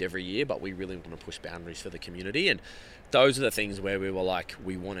it's worked every year, but we really want to push boundaries for the community. And those are the things where we were like,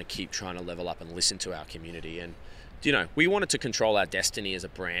 we want to keep trying to level up and listen to our community. And we wanted to control our destiny as a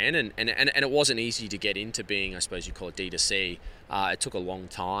brand, and it wasn't easy to get into being, I suppose you call it D2C. It took a long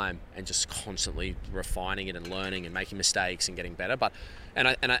time and just constantly refining it and learning and making mistakes and getting better. But and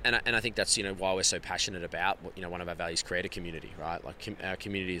I think that's why we're so passionate about one of our values, create a community, right? Like our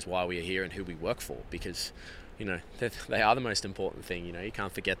community is why we are here and who we work for, because they are the most important thing. You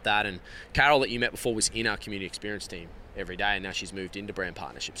can't forget that. And Carol, that you met before, was in our community experience team every day, and now she's moved into brand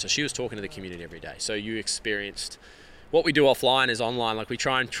partnerships. So she was talking to the community every day. So you experienced what we do offline is online. Like we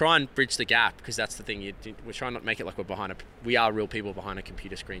try and bridge the gap, because that's the thing. We're trying not to make it like we are real people behind a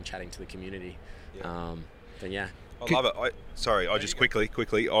computer screen chatting to the community. Yeah. But yeah. I love it. I just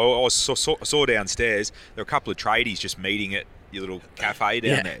quickly. I saw downstairs there were a couple of tradies just meeting at your little cafe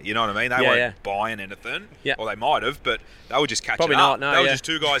down there. You know what I mean? They weren't buying anything, or they might have, but they were just catching Probably up. Not, no, they were just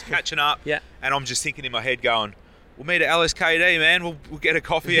two guys catching up. Yeah. And I'm just thinking in my head, going, "We'll meet at LSKD, man. We'll get a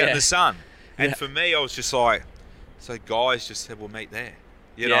coffee out in the sun." And for me, I was just like, so guys just said, "We'll meet there."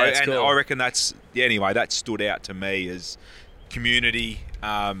 You know, and cool. I reckon that's anyway. That stood out to me as community.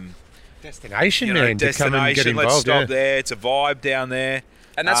 Destination, man. To come and get involved, let's stop there. It's a vibe down there,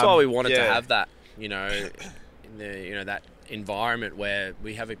 and that's why we wanted to have that. That environment where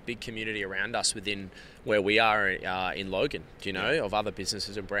we have a big community around us within where we are in Logan. Of other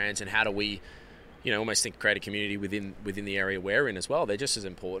businesses and brands, and how do we, almost think create a community within the area we're in as well. They're just as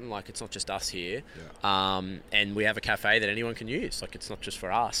important. Like it's not just us here, and we have a cafe that anyone can use. Like it's not just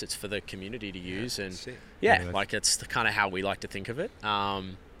for us; it's for the community to use. And like it's the kind of how we like to think of it.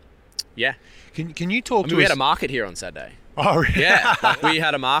 Yeah. Can you talk to us? We had a market here on Saturday. Oh, really? Yeah. Like we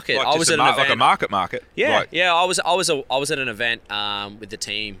had a market. Like I was at an event. Like a market. Yeah. Yeah. I was at an event with the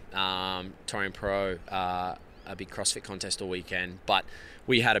team, Torian Pro, a big CrossFit contest all weekend. But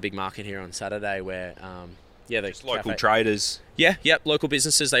we had a big market here on Saturday where, just local traders. Yeah. Yep. Local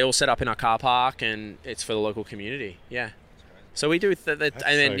businesses. They all set up in our car park, and it's for the local community. Yeah. So we do,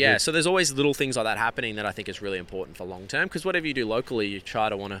 so there's always little things like that happening that I think is really important for long term, because whatever you do locally, you try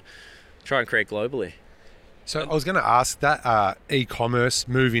and create globally. So I was going to ask that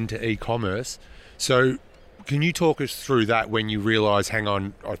move into e-commerce. So Can you talk us through that when you realise, hang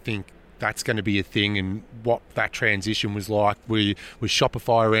on, I think that's going to be a thing, and what that transition was like? Was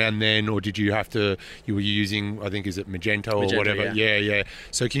Shopify around then, or did you have to? You were using, I think, is it Magento or whatever? Yeah.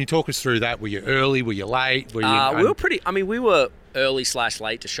 So can you talk us through that? Were you early? Were you late? We were pretty. I mean, we were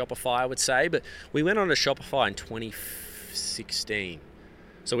early/late to Shopify, I would say, but we went on to Shopify in 2016.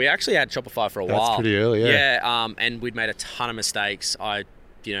 So we actually had Shopify for a while. That's pretty early, yeah. Yeah, and we'd made a ton of mistakes.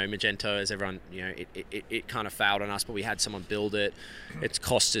 Magento, as everyone, it kind of failed on us, but we had someone build it. It's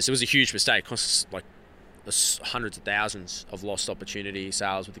cost us. It was a huge mistake. It cost us like hundreds of thousands of lost opportunity,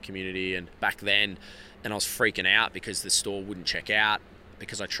 sales with the community, and back then, and I was freaking out because the store wouldn't check out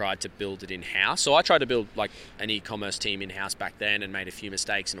because I tried to build it in-house. So I tried to build like an e-commerce team in-house back then and made a few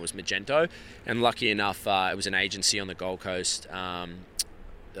mistakes, and it was Magento. And lucky enough, it was an agency on the Gold Coast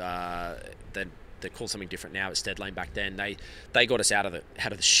that they call something different now. It's Deadlane back then. They got us out of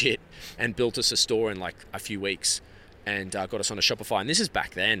the shit and built us a store in like a few weeks, and got us on a Shopify. And this is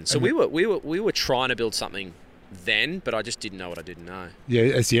back then, so we were trying to build something then, but I just didn't know what I didn't know.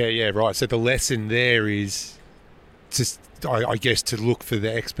 Yeah, right. So the lesson there is just, I guess, to look for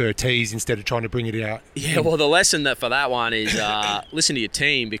the expertise instead of trying to bring it out. Yeah, well, the lesson for that one is listen to your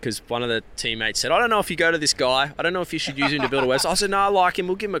team, because one of the teammates said, I don't know if you go to this guy. I don't know if you should use him to build a website. I said, no, I like him.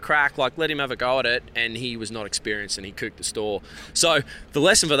 We'll give him a crack. Like, let him have a go at it. And he was not experienced, and he cooked the store. So the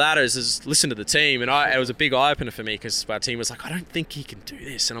lesson for that is listen to the team. And it was a big eye-opener for me, because our team was like, I don't think he can do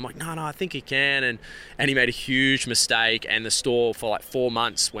this. And I'm like, no, I think he can. And he made a huge mistake. And the store for like 4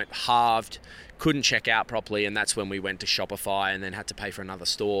 months went halved. Couldn't check out properly, and that's when we went to Shopify and then had to pay for another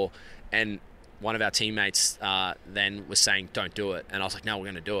store. And one of our teammates then was saying, don't do it. And I was like, no, we're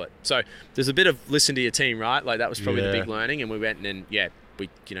going to do it. So there's a bit of listen to your team, right? Like, that was probably the big learning, and we went and we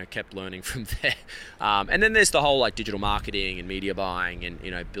kept learning from there. And then there's the whole like digital marketing and media buying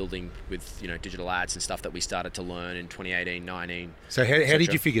and building with digital ads and stuff that we started to learn in 2018, 19. So how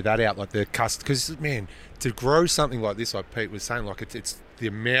did you figure that out? Like because man, to grow something like this, like Pete was saying, like it's the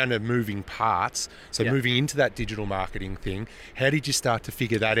amount of moving parts. So moving into that digital marketing thing, how did you start to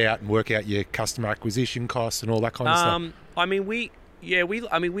figure that out and work out your customer acquisition costs and all that kind of stuff? I mean, we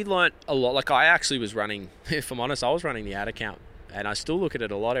learnt a lot. Like, I actually was running, if I'm honest, I was running the ad account. And I still look at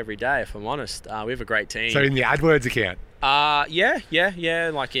it a lot every day, if I'm honest. We have a great team. So in the AdWords account?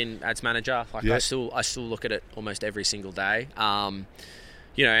 Yeah. Like in Ads Manager. Like, I still look at it almost every single day.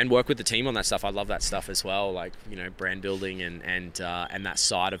 And work with the team on that stuff. I love that stuff as well. Like, brand building and that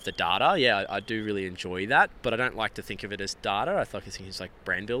side of the data. Yeah, I do really enjoy that. But I don't like to think of it as data. I like to think it's like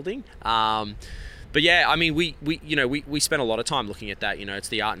brand building. But yeah, I mean, we spend a lot of time looking at that. It's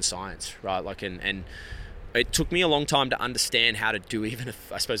the art and science, right? Like, and it took me a long time to understand how to do even, a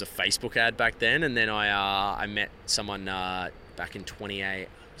Facebook ad back then. And then I met someone back in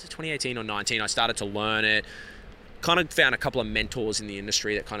 2018 or 19. I started to learn it. Kind of found a couple of mentors in the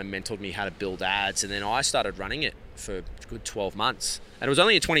industry that kind of mentored me how to build ads. And then I started running it for a good 12 months. And it was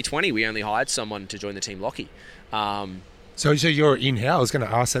only in 2020 we only hired someone to join the team, Lockie. So you're in-house. I was going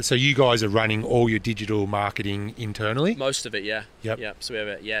to ask that. So you guys are running all your digital marketing internally? Most of it, yeah. Yep. So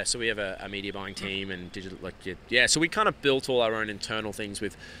we have a media buying team and digital, So we kind of built all our own internal things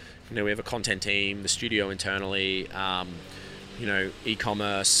with, we have a content team, the studio internally,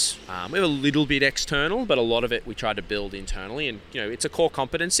 e-commerce. We have a little bit external, but a lot of it we tried to build internally. And, it's a core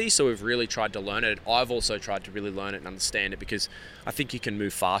competency, so we've really tried to learn it. I've also tried to really learn it and understand it, because I think you can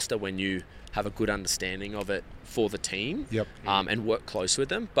move faster when you have a good understanding of it for the team. Yep. And work close with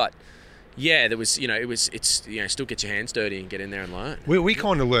them. But yeah, there was, still get your hands dirty and get in there and learn. We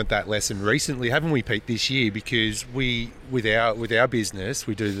kind of learnt that lesson recently, haven't we, Pete, this year? Because with our business,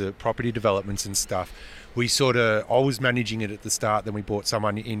 we do the property developments and stuff. I was managing it at the start, then we brought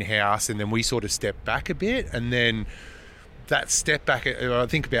someone in-house, and then we sort of stepped back a bit. And then that step back, I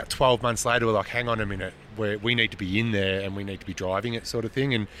think about 12 months later, we're like, hang on a minute, we need to be in there and we need to be driving it, sort of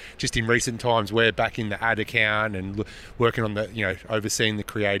thing. And just in recent times, we're back in the ad account and working on the, overseeing the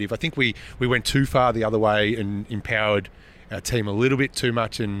creative. I think we went too far the other way and empowered our team a little bit too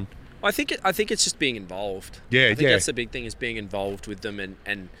much. And I think it's just being involved. I think that's the big thing, is being involved with them,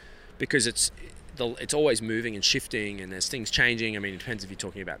 and because it's always moving and shifting, and there's things changing. I mean, it depends if you're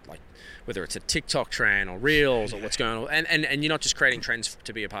talking about like whether it's a TikTok trend or Reels or what's going on. And you're not just creating trends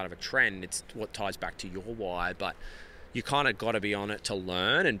to be a part of a trend. It's what ties back to your why. But you kind of got to be on it to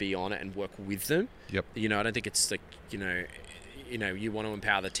learn and be on it and work with them. Yep. I don't think it's like, you want to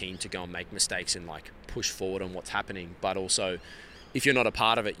empower the team to go and make mistakes and like push forward on what's happening. But also, if you're not a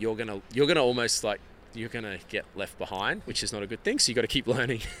part of it, you're gonna almost like you're going to get left behind, which is not a good thing. So you got to keep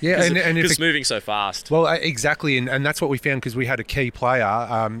learning. Yeah, and because it's moving so fast. Well, exactly, and that's what we found because we had a key player,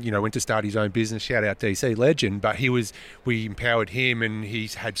 went to start his own business. Shout out DC legend, but we empowered him, and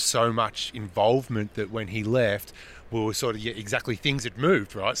he's had so much involvement that when he left, we were sort of exactly things had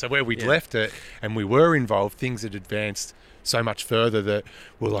moved, right? So where we'd left it and we were involved, things had advanced so much further that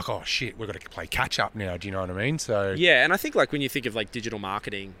we're like, oh shit, we've got to play catch up now. Do you know what I mean? So yeah, and I think like when you think of like digital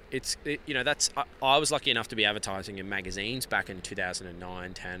marketing, I was lucky enough to be advertising in magazines back in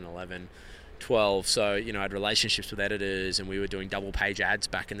 2009, 10, 11, 12. So I had relationships with editors, and we were doing double page ads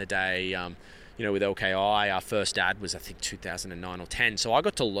back in the day. With LKI, our first ad was I think 2009 or 10. So I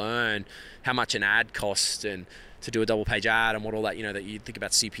got to learn how much an ad costs and to do a double page ad and what all that, that you think about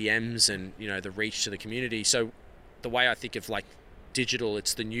CPMs and, the reach to the community. So the way I think of like digital,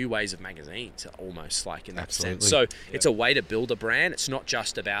 it's the new ways of magazines almost like in that sense. So it's a way to build a brand. It's not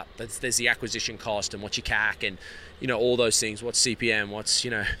just about, there's the acquisition cost and what's your CAC and, all those things, what's CPM, what's,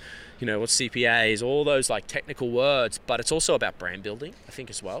 what's CPAs, all those like technical words, but it's also about brand building, I think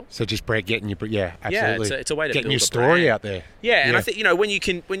as well. So just getting your, absolutely. Yeah, it's a way to getting build your a story brand out there. Yeah, and I think when you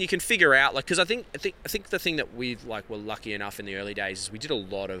can figure out because I think the thing that we were lucky enough in the early days is we did a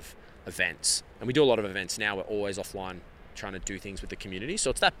lot of events, and we do a lot of events now. We're always offline trying to do things with the community,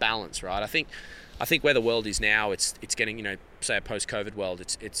 so it's that balance, right? I think where the world is now, it's getting say a post-COVID world,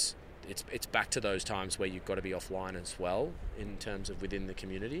 it's back to those times where you've got to be offline as well in terms of within the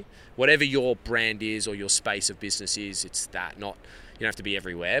community. Whatever your brand is or your space of business is, it's that. Not you don't have to be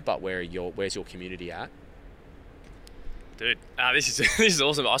everywhere, but where's your community at? Dude, this is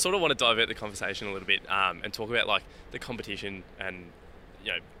awesome. I sort of want to divert the conversation a little bit and talk about like the competition and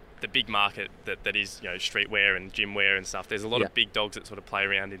the big market that is streetwear and gym wear and stuff. There's a lot of big dogs that sort of play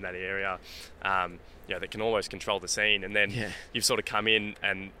around in that area. That can almost control the scene, and then you've sort of come in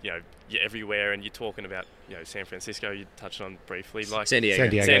and you're everywhere, and you're talking about San Francisco. You touched on briefly, like San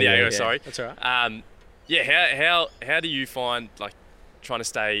Diego. Sorry, that's all right. How do you find like trying to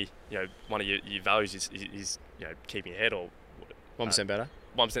stay? One of your values is keeping your head or 1% better.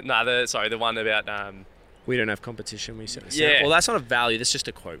 1%. No, the one about. We don't have competition. We say. Yeah. Well, that's not a value. That's just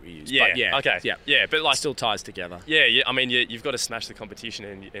a quote we use. Yeah. But yeah. Okay. Yeah. Yeah. But like, it still ties together. Yeah. I mean, you've got to smash the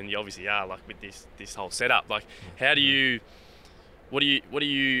competition, and you obviously are. Like with this whole setup. Like, how do you? What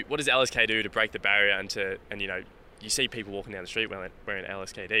does LSK do to break the barrier and you see people walking down the street wearing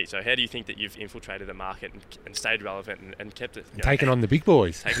LSKD. So how do you think that you've infiltrated the market and stayed relevant and kept it? Taking on the big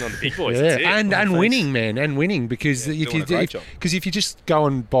boys. Taking on the big boys. Yeah. That's it. And winning, man, and winning because if you just go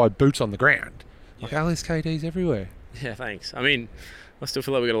and buy boots on the ground. Like LSKD's everywhere. Yeah, thanks. I mean, I still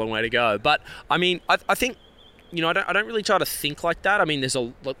feel like we've got a long way to go. But, I mean, I think, I don't really try to think like that. I mean, there's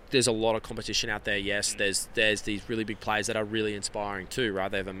a lot of competition out there, yes. There's these really big players that are really inspiring too, right?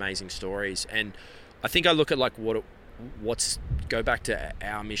 They have amazing stories. And I think I look at, like, go back to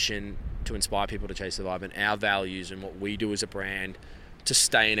our mission to inspire people to chase the vibe and our values and what we do as a brand to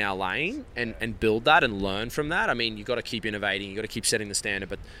stay in our lane and build that and learn from that. I mean, you've got to keep innovating. You've got to keep setting the standard,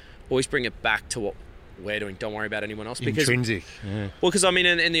 but always bring it back to what we're doing. Don't worry about anyone else. Because, intrinsic. Yeah. Well, because I mean,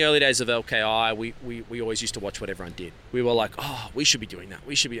 in the early days of LKI, we always used to watch what everyone did. We were like, oh, we should be doing that.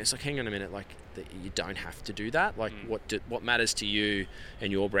 We should be. It's like, hang on a minute, like you don't have to do that. Like, what matters to you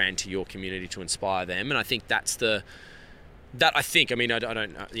and your brand to your community to inspire them. And I think that's I mean, I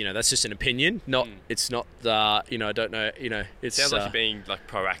don't know, that's just an opinion. It's not the, I don't know, it sounds like you're being like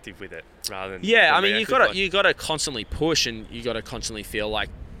proactive with it rather than. Yeah, I mean, you got to constantly push and you got to constantly feel like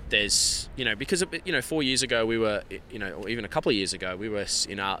there's, because 4 years ago we were, or even a couple of years ago we were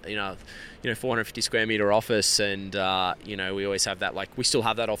in our 450 square meter office, and we always have that, like, we still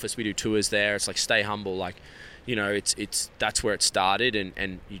have that office. We do tours there. It's like, stay humble, like. That's where it started,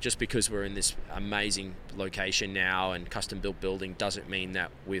 and just because we're in this amazing location now and custom built building doesn't mean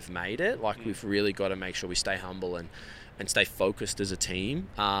that we've made it. Like, we've really got to make sure we stay humble and stay focused as a team,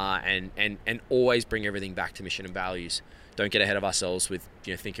 and always bring everything back to mission and values. Don't get ahead of ourselves with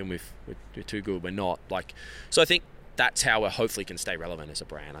thinking we're too good. We're not. Like, so I think that's how we hopefully can stay relevant as a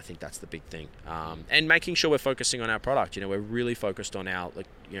brand. I think that's the big thing, and making sure we're focusing on our product. We're really focused on our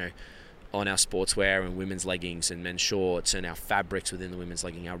on our sportswear and women's leggings and men's shorts and our fabrics within the women's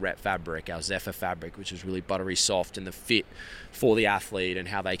legging, our Rep fabric, our Zephyr fabric, which is really buttery soft, and the fit for the athlete and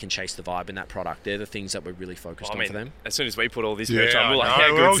how they can chase the vibe in that product. They're the things that we're really focused on for them. As soon as we put all this merch on, we're like,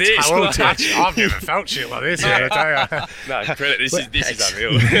 how we'll good's this? I've never felt shit like this, I tell you. No, credit. This is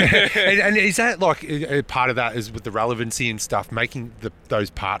unreal. And is that like a part of that is with the relevancy and stuff, making those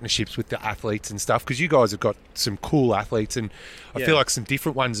partnerships with the athletes and stuff? Because you guys have got some cool athletes, and I feel like some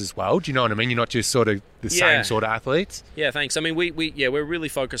different ones as well. Do you know know what I mean? You're not just sort of the same sort of athletes. Yeah, thanks. I mean, we're really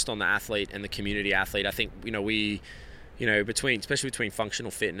focused on the athlete and the community athlete. I think especially between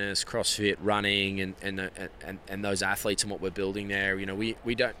functional fitness, CrossFit, running, and those athletes and what we're building there.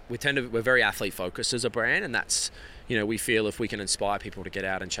 We're very athlete focused as a brand, and that's, we feel if we can inspire people to get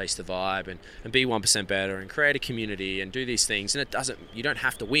out and chase the vibe and be 1% better and create a community and do these things. And you don't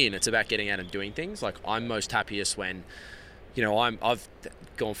have to win. It's about getting out and doing things. Like, I'm most happiest when, I've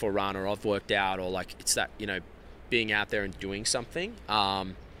gone for a run or I've worked out, or like it's that, being out there and doing something.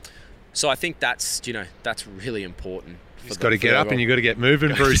 So I think that's really important. You've got to get up and you've got to get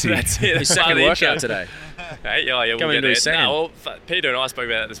moving, Brucey. That's it. His second workout today. Hey, we'll Coming into his second. No, Peter and I spoke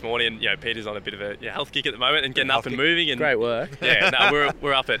about that this morning, and Peter's on a bit of a health kick at the moment and getting up and moving. And great work. Yeah, no,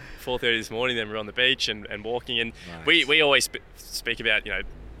 we're up at 4:30 this morning. Then we're on the beach and walking, and nice. we always speak about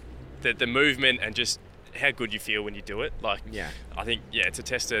the movement and just how good you feel when you do it. Like, I think it's a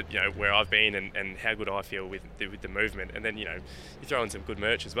test of where I've been and how good I feel with the movement, and then you throw in some good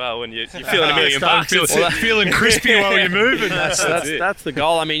merch as well, and you're feeling $1 million. Feeling crispy while you're moving. That's the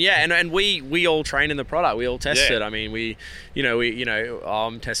goal. I mean, and we all train in the product. We all test it. I mean,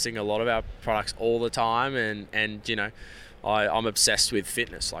 I'm testing a lot of our products all the time, and I'm obsessed with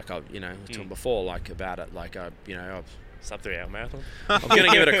fitness. Like I've talked before, like about it. Like I've sub 3 hour marathon. I'm going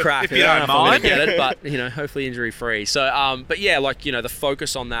to give it a crack. If you don't mind. I'm going to get it, but hopefully injury free. So, but yeah, like the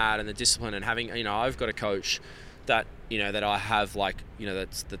focus on that and the discipline and having, I've got a coach that that I have, like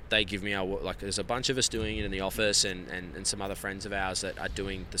that they give me our work. Like, there's a bunch of us doing it in the office, and some other friends of ours that are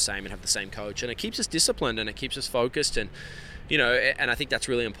doing the same and have the same coach, and it keeps us disciplined and it keeps us focused, and and I think that's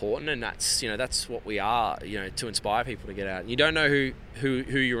really important, and that's what we are, to inspire people to get out. And you don't know who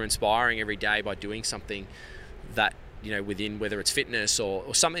you're inspiring every day by doing something that within, whether it's fitness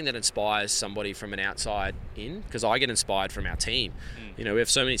or something that inspires somebody from an outside in, because I get inspired from our team. We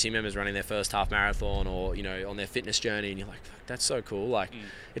have so many team members running their first half marathon or on their fitness journey, and you're like, fuck, that's so cool. Like,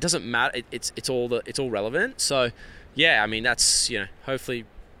 it doesn't matter. It's all relevant. So yeah, I mean, that's hopefully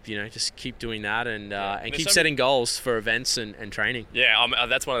just keep doing that and keep setting goals for events and training. Yeah,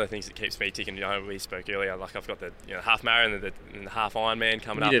 that's one of the things that keeps me ticking. We spoke earlier, like I've got the half marathon and the half Ironman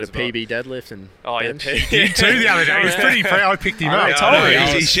coming up. You did a PB deadlift and bench. He did too the other day. He was pretty proud. I picked him up. I told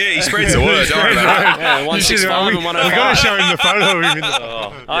him. He spreads the word. Don't worry about it. 165 and 105. We've got to show him the photo of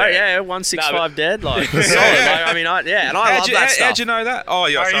him. 165 dead. Like, solid. Like, I mean, I love that stuff. How'd you know that? Oh,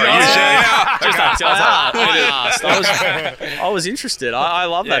 yeah, sorry. I was interested. I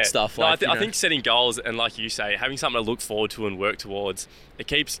love that stuff. Like, I think setting goals and, like you say, having something to look forward to and work towards, it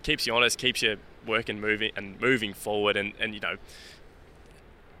keeps you honest, keeps you working, moving forward, and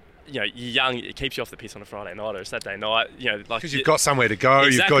you're young. It keeps you off the piss on a Friday night or a Saturday night. Because you've got somewhere to go.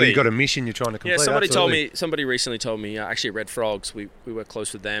 Exactly. You've got a mission you're trying to complete. Yeah, somebody recently told me. Actually, at Red Frogs, we work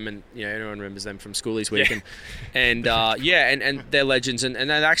close with them, and everyone remembers them from Schoolies Week, and they're legends. And then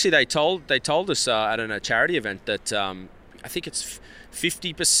actually they told us at a charity event that I think it's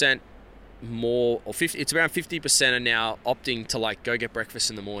 50% more, or 50, it's around 50% are now opting to like go get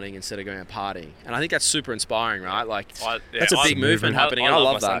breakfast in the morning instead of going out partying, and I think that's super inspiring, right? Like, that's a big movement happening. I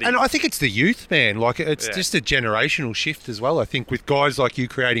love that. And I think it's the youth, man. Like, it's just a generational shift as well. I think with guys like you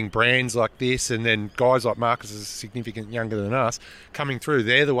creating brands like this, and then guys like Marcus is significantly younger than us coming through,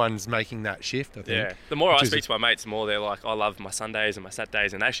 they're the ones making that shift, I think. Yeah. The more I speak to my mates, the more they're like, I love my Sundays and my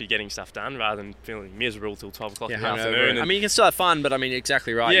Saturdays and actually getting stuff done rather than feeling miserable till 12 o'clock in the afternoon. I mean, you can still have fun, but I mean,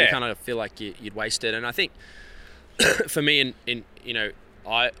 exactly right. You kind of feel like you'd waste it. And I think for me,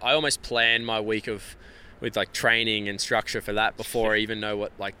 I almost plan my week with like training and structure for that before I even know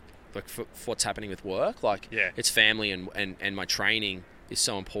what for what's happening with work. Like, it's family and my training is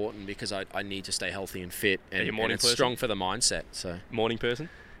so important because I need to stay healthy and fit, and it's strong for the mindset. So, morning person?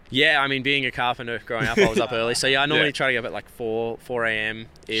 Yeah, I mean, being a carpenter growing up, I was up early. So I normally try to get up at like 4 a.m.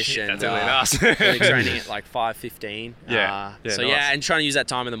 ish, and that's really nice. really training at like 5:15. Nice. And trying to use that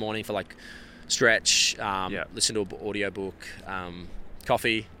time in the morning for like stretch, listen to an audio book,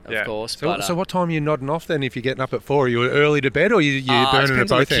 coffee, of course. So what time are you nodding off then if you're getting up at 4? Are you early to bed or you burning at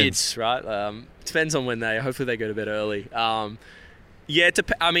both ends? Kids, right? Depends on when hopefully they go to bed early. It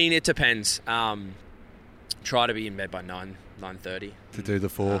depends. Try to be in bed by 9:30 to do the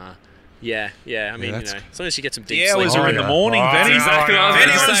 4. Yeah. I mean, as long as you get some deep sleep. The hours are in the morning, Benny. If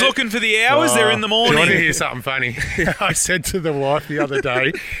anyone's looking for the hours, they're in the morning. Do you want to hear something funny? I said to the wife the other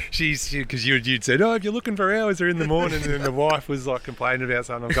day, because you'd said, if you're looking for hours, they're in the morning, and the wife was like complaining about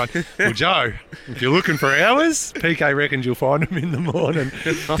something. I'm going, well, Joe, if you're looking for hours, PK reckons you'll find them in the morning.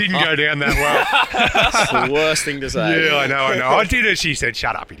 Didn't go down that well. That's the worst thing to say. Yeah, I know. I did it. She said,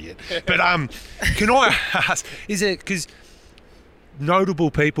 shut up, idiot. But can I ask, is it because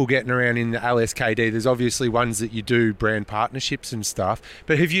notable people getting around in the LSKD. There's obviously ones that you do brand partnerships and stuff.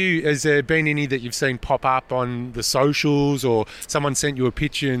 But has there been any that you've seen pop up on the socials, or someone sent you a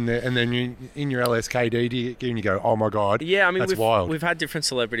picture and then you, in your LSKD and you go, oh my God, Yeah, I mean, that's wild. We've had different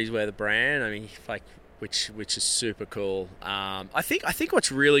celebrities wear the brand. I mean, like, which is super cool. I think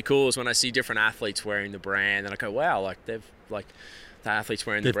what's really cool is when I see different athletes wearing the brand, and I go, wow, like the athletes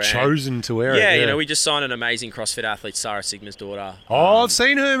wearing the brand. They've chosen to wear it. Yeah, you know, we just signed an amazing CrossFit athlete, Sarah Sigma's daughter. Oh, I've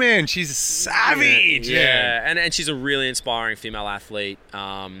seen her, man. She's savage. Yeah, and she's a really inspiring female athlete.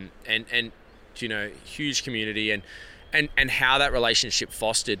 And you know, huge community, and how that relationship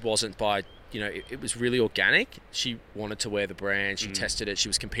fostered wasn't by, you know, it was really organic. She wanted to wear the brand. She tested it. She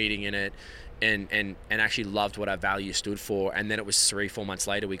was competing in it. And actually loved what our values stood for. And then it was 3-4 months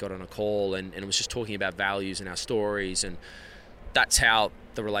later, we got on a call and it was just talking about values and our stories. And that's how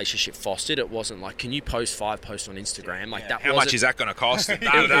the relationship fostered. It wasn't like, can you post 5 posts on Instagram? Like that. How much is that going to cost?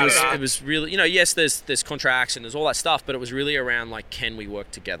 It was really, you know, yes, there's contracts and there's all that stuff, but it was really around like, can we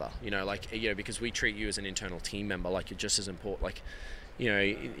work together? You know, like, you know, because we treat you as an internal team member, like you're just as important. Like, you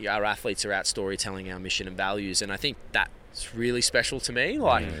know, our athletes are out storytelling our mission and values, and I think that's really special to me.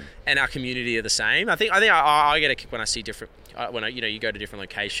 Like, and our community are the same. I think I get a kick when I see different. When you know, you go to different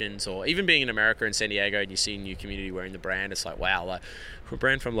locations, or even being in America and San Diego, and you see a new community wearing the brand, it's like, wow, like a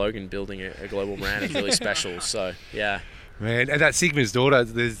brand from Logan building a global brand is really special. So yeah, man. And that Sigma's daughter,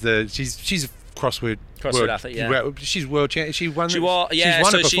 she's a CrossFit athlete. Yeah, she's world champion. She won. She's won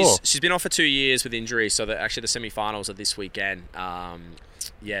it before. She's been off for 2 years with injury. So actually the semi-finals are this weekend.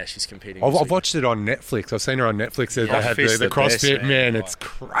 Yeah, she's competing. I've watched it on Netflix. I've seen her on Netflix. They had the CrossFit, best, man. It's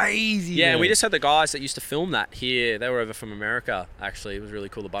crazy. Yeah, man. and we just had the guys that used to film that here. They were over from America, actually. It was really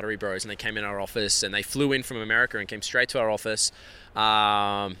cool, the Buttery Bros. And they came in our office, and they flew in from America and came straight to our office. They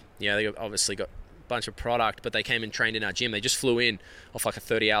obviously got a bunch of product, but they came and trained in our gym. They just flew in off like a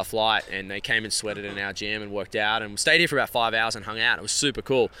 30-hour flight, and they came and sweated in our gym and worked out, and stayed here for about 5 hours and hung out. It was super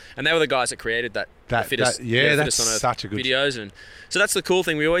cool. And they were the guys that created that fit us on such a good videos. And so that's the cool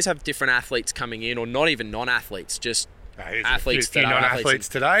thing. We always have different athletes coming in, or not even non-athletes, just athletes that are non-athletes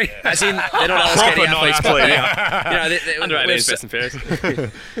today. As in, they're not LSKD athletes, but under 18 best and fairest.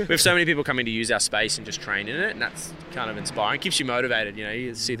 We have so many people coming to use our space and just train in it, and that's kind of inspiring. It keeps you motivated. You know,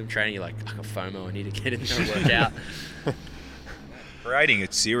 you see them training, you're like, I got FOMO, I need to get in there and work out. Creating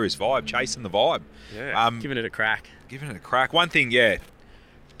a serious vibe, chasing the vibe. Yeah, giving it a crack. One thing,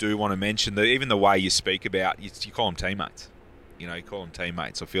 do want to mention that even the way you speak about, you call them teammates. You know, you call them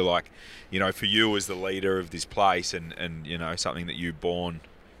teammates. I feel like, you know, for you as the leader of this place, and you know, something that you born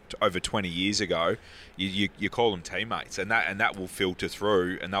over 20 years ago, you call them teammates, and that will filter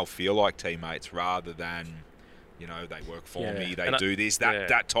through, and they'll feel like teammates rather than, you know, they work for me, they do this,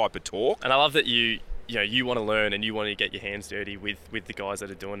 that type of talk. And I love that you want to learn and you want to get your hands dirty with the guys that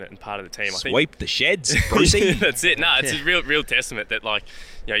are doing it and part of the team. Sweep the sheds, Brucey. That's it. No, it's a real testament that, like,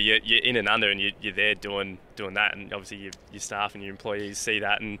 you know, you're in and under, and you're there doing that, and obviously your staff and your employees see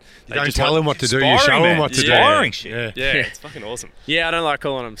that, and you don't tell them what to do, you show them what to do. Inspiring shit. Yeah, it's fucking awesome. Yeah, I don't like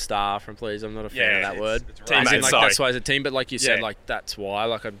calling them staff or employees. I'm not a fan of that word. Teammates, that's why it's a team, but like you said, like that's why.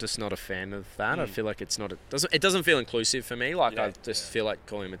 Like, I'm just not a fan of that. I feel like it doesn't feel inclusive for me. Like, I just feel like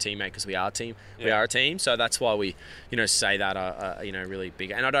calling them a teammate because we are a team. We are a team, so that's why we, you know, say that you know, really big.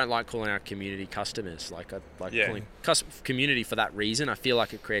 And I don't like calling our community customers. Like, I like calling community for that reason. I feel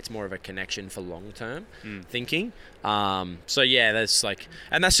like it creates more of a connection for long term thinking. So yeah, that's like,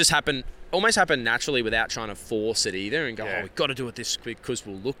 and that's just almost happened naturally without trying to force it either and go, we've got to do it this quick because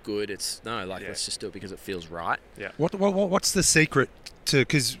we'll look good. It's let's just do it because it feels right. Yeah. What's the secret to,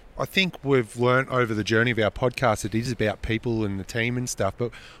 because I think we've learnt over the journey of our podcast it is about people and the team and stuff, but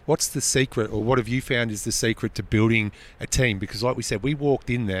what's the secret, or what have you found is the secret to building a team? Because like we said, we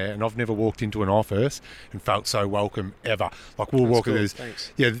walked in there, and I've never walked into an office and felt so welcome ever. Like, we'll walk in there.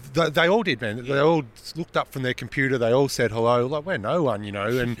 Thanks. Yeah, they all did, man. They all looked up from their computer. They all said hello. Like, we're no one, you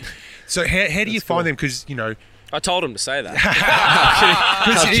know. And so how do you find them? Because, you know, I told him to say that.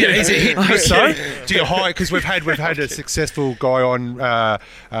 Is it hit? So do you hire? Because we've had a successful guy on,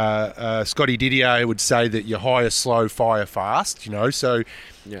 Scotty Didier would say that you hire slow, fire fast. You know, so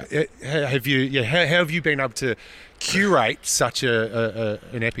how have you been able to curate such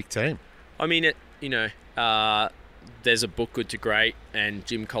an epic team? I mean, there's a book, Good to Great, and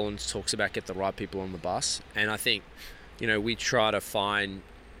Jim Collins talks about get the right people on the bus, and I think, you know, we try to find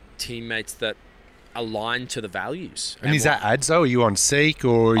teammates that aligned to the values. And is that ads though? Are you on Seek,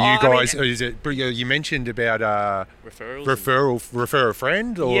 or are you guys? Or is it? You mentioned about referrals. Refer a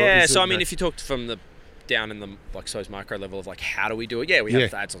friend. Or yeah. So I mean, if you talked from the down in the those micro level of how do we do it? Yeah, we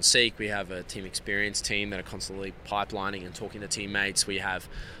have ads on Seek. We have a team experience team that are constantly pipelining and talking to teammates. We have,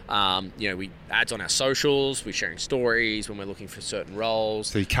 we ads on our socials. We're sharing stories when we're looking for certain roles.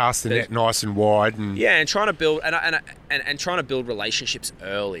 So you cast the net nice and wide, and trying to build and trying to build relationships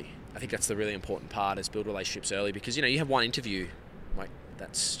early. I think that's the really important part, is build relationships early, because you have one interview,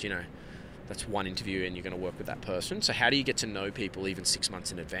 that's one interview and you're going to work with that person. So how do you get to know people even 6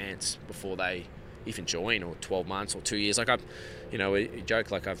 months in advance before they even join, or 12 months or 2 years? We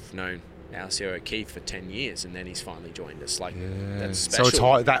joke, I've known our CEO Keith for 10 years and then he's finally joined us. That's special.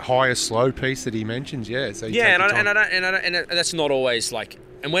 So it's that higher slow piece that he mentions, So and that's not always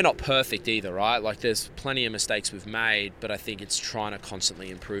and we're not perfect either, right? There's plenty of mistakes we've made, but I think it's trying to constantly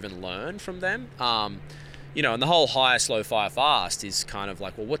improve and learn from them. And the whole hire, slow, fire, fast is kind of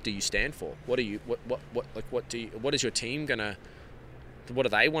well, what do you stand for? What is your team gonna? What do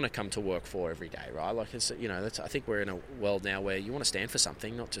they want to come to work for every day, right? I think we're in a world now where you want to stand for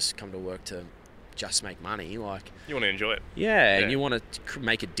something, not just come to work to just make money. You want to enjoy it. Yeah, and you want to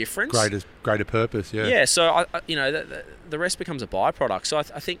make a difference. Greater purpose. Yeah. Yeah. So the rest becomes a byproduct. So I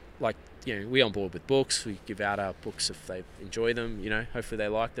think we on board with books. We give out our books if they enjoy them. Hopefully they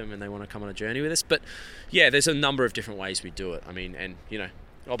like them and they want to come on a journey with us. But yeah, there's a number of different ways we do it.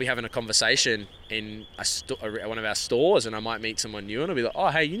 I'll be having a conversation in one of our stores, and I might meet someone new, and I'll be like, "Oh,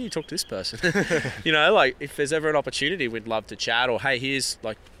 hey, you need to talk to this person." If there's ever an opportunity, we'd love to chat. Or hey, here's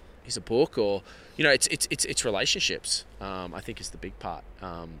a book, or it's relationships. I think is the big part.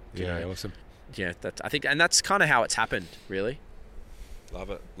 Awesome. Yeah, I think, and that's kind of how it's happened, really.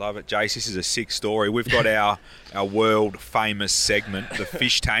 Love it, Jace. This is a sick story. We've got our world famous segment, the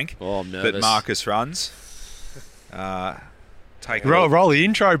fish tank, I'm nervous, that Marcus runs. Roll the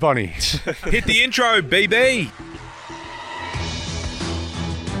intro, Bonnie. Hit the intro, BB.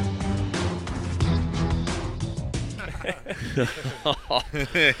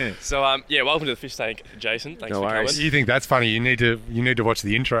 So welcome to the fish tank, Jason. Thanks for coming. You think that's funny? You need to watch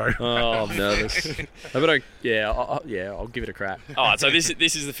the intro. Oh, I'm nervous. I'll give it a crack. All right, so this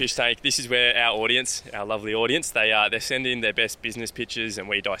is the fish tank. This is where our audience, our lovely audience, they send in their best business pitches, and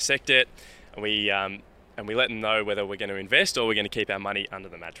we dissect it, and we let them know whether we're going to invest or we're going to keep our money under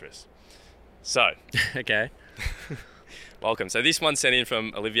the mattress. So, okay. Welcome. So this one's sent in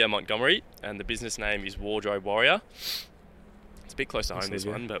from Olivia Montgomery, and the business name is Wardrobe Warrior. It's a bit close to home, this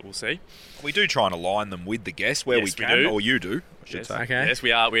one, but we'll see. We do try and align them with the guests where we can, or you do, I should say. Okay. Yes,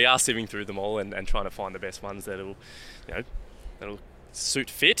 we are sieving through them all and trying to find the best ones that'll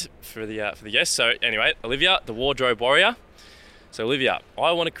suit fit for the guests. So anyway, Olivia, the Wardrobe Warrior. So Olivia,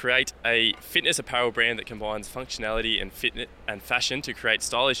 I want to create a fitness apparel brand that combines functionality and fitness and fashion to create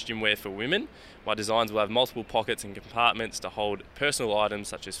stylish gym wear for women. My designs will have multiple pockets and compartments to hold personal items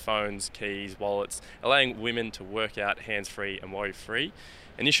such as phones, keys, wallets, allowing women to work out hands-free and worry-free.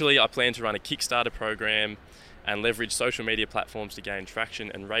 Initially, I plan to run a Kickstarter program and leverage social media platforms to gain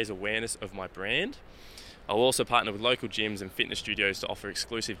traction and raise awareness of my brand. I'll also partner with local gyms and fitness studios to offer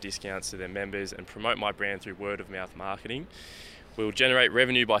exclusive discounts to their members and promote my brand through word-of-mouth marketing. We'll generate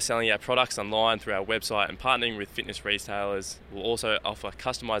revenue by selling our products online through our website and partnering with fitness retailers. We'll also offer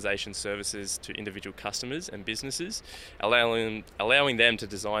customization services to individual customers and businesses, allowing them to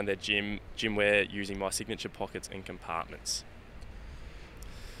design their gym wear using my signature pockets and compartments.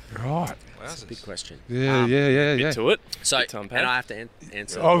 Right. That's a big question. Yeah. Bit to it. So, and I have to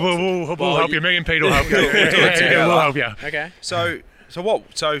answer. Oh, we'll help you. Me and Pete will help you. We'll help you. Okay. So what?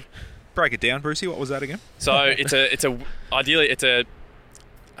 So break it down, Brucey. What was that again? So ideally it's a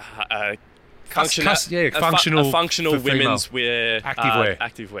functional women's wear,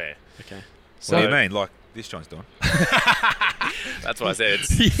 active wear. Okay. So, what do you mean? Like this joint's done? That's what I said.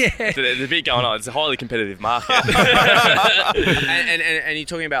 There's a bit going on. It's a highly competitive market. and you're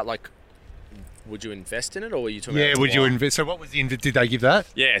talking about would you invest in it, or were you talking about? Yeah, would you invest? So what was the did they give that?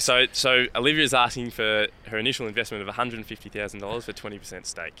 Yeah, so Olivia's asking for her initial investment of $150,000 for 20%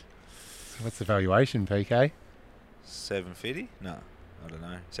 stake. What's the valuation, PK? 750? No, I don't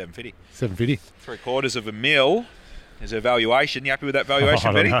know. 750. 750. $750,000 is her valuation. You happy with that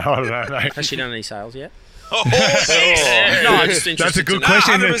valuation, Betty? I don't know. Has she done any sales yet? Oh, yes. No, I'm just interested. That's a good to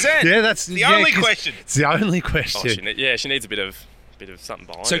question. 100%. Yeah, that's the only question. It's the only question. She needs a bit of something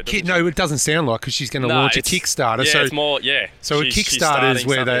behind so it. It doesn't sound like, because she's going to launch a Kickstarter. Yeah, so it's more. Yeah. So a Kickstarter is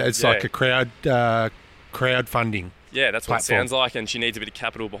where it's like a crowdfunding. Yeah, that's what platform. It sounds like, and she needs a bit of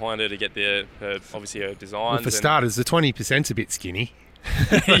capital behind her to get her designs. Well, for starters, the 20%'s a bit skinny.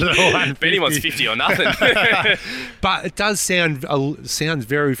 If anyone's 50 or nothing. But it does sounds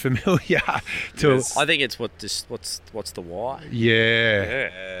very familiar to. I think it's what's the why?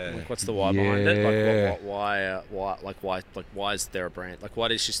 Yeah. Like, what's the why behind it? Like, why is there a brand? Like, why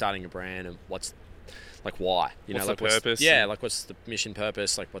is she starting a brand, and what's why? What's like the purpose? Like what's the mission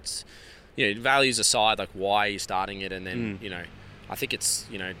purpose? Like what's values aside, like why are you starting it? And then I think it's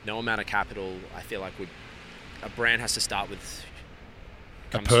no amount of capital. I feel like a brand has to start with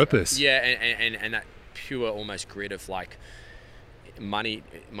A purpose. Yeah, and that pure almost grid of like money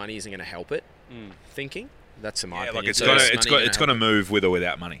isn't going to help it. Thinking that's my opinion. like it's got to move with or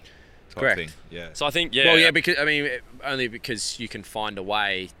without money. Correct. Thing. Yeah. So I think because only because you can find a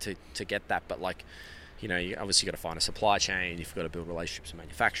way to get that, but like you obviously got to find a supply chain. You've got to build relationships with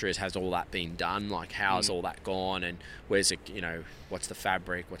manufacturers. Has all that been done? Like how's all that gone? And where's it? What's the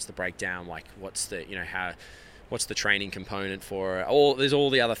fabric? What's the breakdown? Like what's the how? What's the training component for it? There's all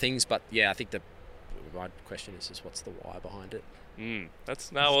the other things, but I think my question is what's the why behind it? It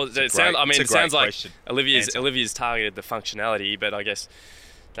sounds like Olivia's targeted the functionality, but I guess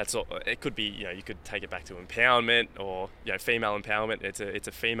that's all. It could be you could take it back to empowerment or female empowerment. It's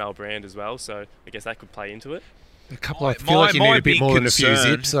a female brand as well, so I guess that could play into it. I feel like you need a bit more than a few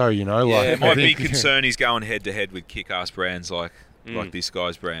zips, though. My big concern is going head to head with kick-ass brands like this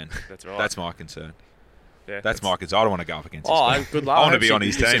guy's brand. That's right. That's my concern. Yeah, that's my concern. I don't want to go up against this guy. Good luck. I want to be on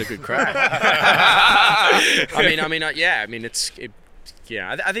his team. A good crack. I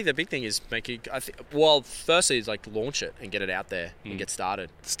think the big thing is firstly is like launch it and get it out there and get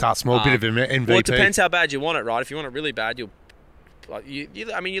started. Start small, bit of MVP. Well, it depends how bad you want it, right? If you want it really bad, you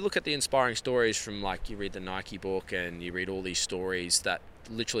look at the inspiring stories from you read the Nike book and you read all these stories that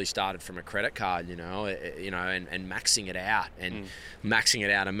literally started from a credit card, and maxing it out and maxing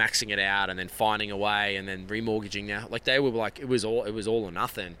it out and maxing it out and then finding a way and then remortgaging. Now, like they were like it was all or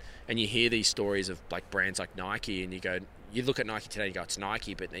nothing. And you hear these stories of like brands like Nike, and you look at Nike today, and you go, it's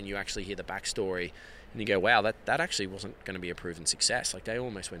Nike, but then you actually hear the backstory, and you go, wow, that actually wasn't going to be a proven success. Like they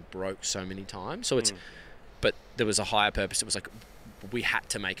almost went broke so many times. So but there was a higher purpose. It was like we had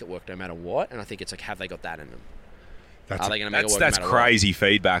to make it work no matter what. And I think it's like, have they got that in them? Are they going to make it work? That's crazy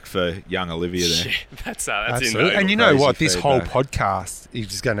feedback for young Olivia there. That's absolutely. And you know what? This whole podcast is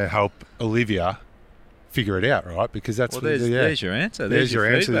just going to help Olivia figure it out, right? Because that's there's your answer. There's your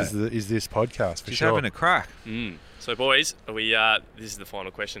answer. Is this podcast for She's sure? having a crack. So, boys, are we? This is the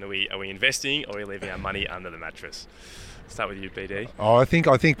final question. Are we investing, or are we leaving our money under the mattress? Start with you, BD. Oh, I think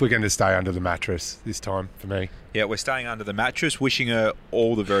we're going to stay under the mattress this time for me. Yeah, we're staying under the mattress. Wishing her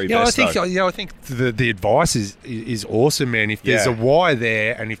all the very best. I think the advice is awesome, man. If there's a why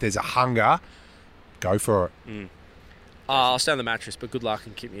there and if there's a hunger, go for it. I'll stay on the mattress, but good luck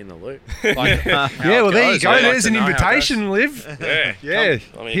and keep me in the loop. There you go. There's an invitation, Liv. Yeah.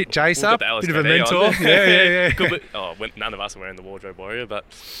 Hit Jace up. Bit of a mentor. Yeah. None of us are wearing the wardrobe warrior, but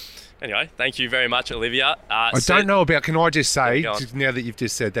anyway, thank you very much, Olivia. Can I just say, now that you've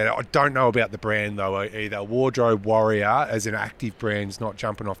just said that, I don't know about the brand though either. Wardrobe Warrior as an active brand is not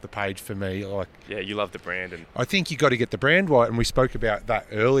jumping off the page for me. You love the brand, and I think you got to get the brand right. And we spoke about that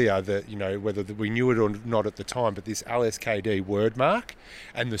earlier. That whether we knew it or not at the time, but this LSKD word mark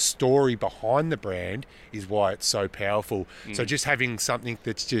and the story behind the brand is why it's so powerful. So just having something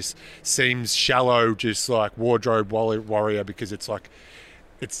that just seems shallow, just like Wardrobe Warrior, because it's like.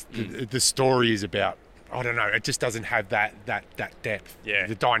 The story is about, I don't know, it just doesn't have that depth,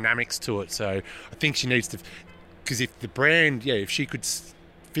 the dynamics to it. So I think she needs to, because if the brand, if she could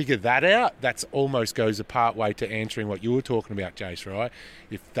figure that out, that's almost goes a part way to answering what you were talking about, Jace, right?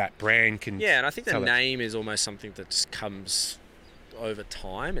 If that brand can... Yeah, and I think the name is almost something that just comes over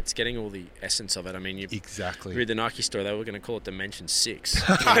time. It's getting all the essence of it. I mean, you read the Nike story, they were going to call it Dimension 6.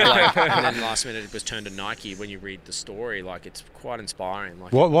 And then last minute it was turned to Nike. When you read the story, it's quite inspiring.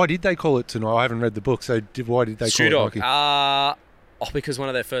 Why did they call it tonight? I haven't read the book, so why did they call it Nike? Because one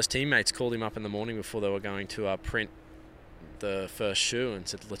of their first teammates called him up in the morning before they were going to print the first shoe and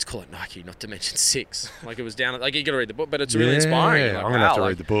said, let's call it Nike, not Dimension 6. It was down, you got to read the book, but it's really inspiring. I'm going to have to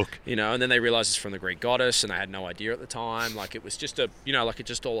read the book. And then they realised it's from the Greek goddess, and they had no idea at the time. It was just it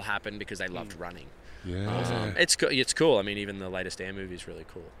just all happened because they loved running. Yeah. It's cool. I mean, even the latest Air movie is really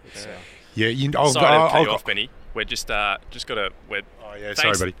cool. Sorry to cut you off, Benny. We're just got to... sorry,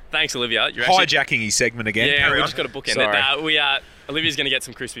 buddy. Thanks, Olivia. You're hijacking his segment again. Yeah, we just got to bookend it. Olivia's going to get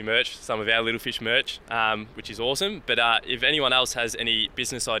some crispy merch, some of our Little Fish merch, which is awesome. But if anyone else has any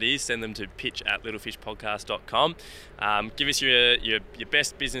business ideas, send them to pitch@littlefishpodcast.com. Give us your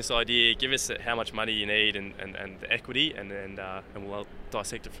best business idea. Give us how much money you need and the equity, and we'll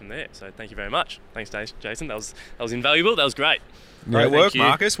dissect it from there. So thank you very much. Thanks, Jason. That was invaluable. That was great. Great work, you.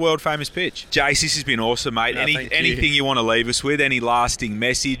 Marcus. World famous pitch. Jace, this has been awesome, mate. No, thank you. Anything you want to leave us with? Any lasting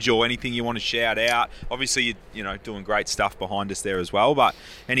message or anything you want to shout out? Obviously, you're doing great stuff behind us there as well. But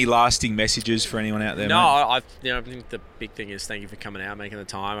any lasting messages for anyone out there? No, mate? I think the big thing is thank you for coming out, making the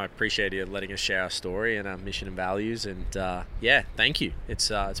time. I appreciate you letting us share our story and our mission and values. And thank you. It's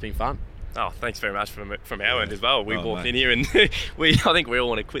been fun. Oh, thanks very much from our end as well. We walked mate. in here and I think we all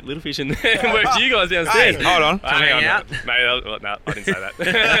want to quit Little Fish and work to you guys downstairs. Hey, hold on. Hang out. Mate, no, I didn't say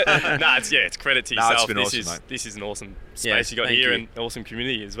that. No, it's credit to yourself. It's been awesome, mate. This is an awesome Yeah, space you got thank here you. and awesome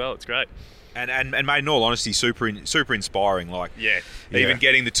community as well. It's great. And mate, in all honesty, super inspiring. Like, Yeah. even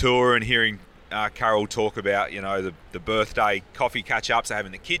getting the tour and hearing Carol talk about the birthday coffee catch ups they have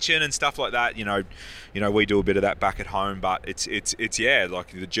in the kitchen and stuff like that. We do a bit of that back at home, but it's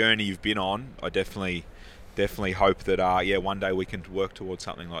like the journey you've been on. I definitely hope that one day we can work towards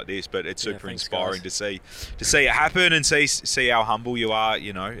something like this. But it's super thanks, inspiring guys. to see it happen and see how humble you are.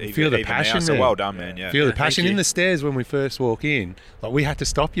 Feel the passion, now. So man. well done, man. Yeah. Feel the thank passion you. in the stairs when we first walk in. Like, we had to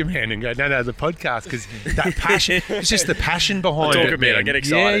stop you, man, and go, no, the podcast, because that passion, it's just the passion behind talk it, a bit, man. I get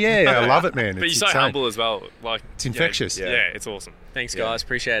excited. Yeah, I love it, man. But It's you're so insane. humble as well. Like It's infectious. Yeah, it's awesome. Thanks, guys.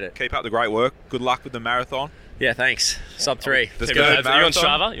 Appreciate it. Keep up the great work. Good luck with the marathon. Yeah, thanks. Sub 3. Let's Are go. you on Marathon.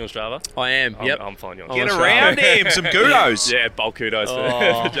 Strava? You on Strava? I am. Yep. I'm fine. You on Get Oh, around that's him. Some kudos. Yeah, bulk kudos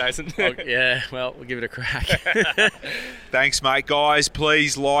Oh. for Jason. Yeah, well, we'll give it a crack. Thanks, mate. Guys,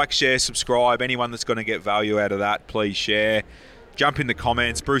 please like, share, subscribe. Anyone that's going to get value out of that, please share. Jump in the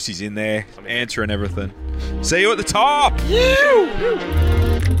comments. Brucey's in there, answering everything. See you at the top.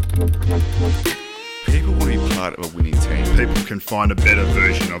 People want to be part of a winning team. People can find a better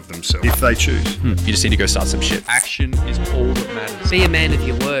version of themselves if they choose. You just need to go start some shit. Action is all that matters. Be a man of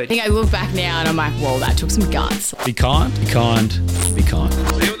your word. I think I look back now and I'm like, whoa, that took some guts. Be kind, be kind, be kind.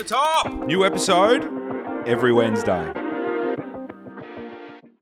 See you at the top. New episode every Wednesday.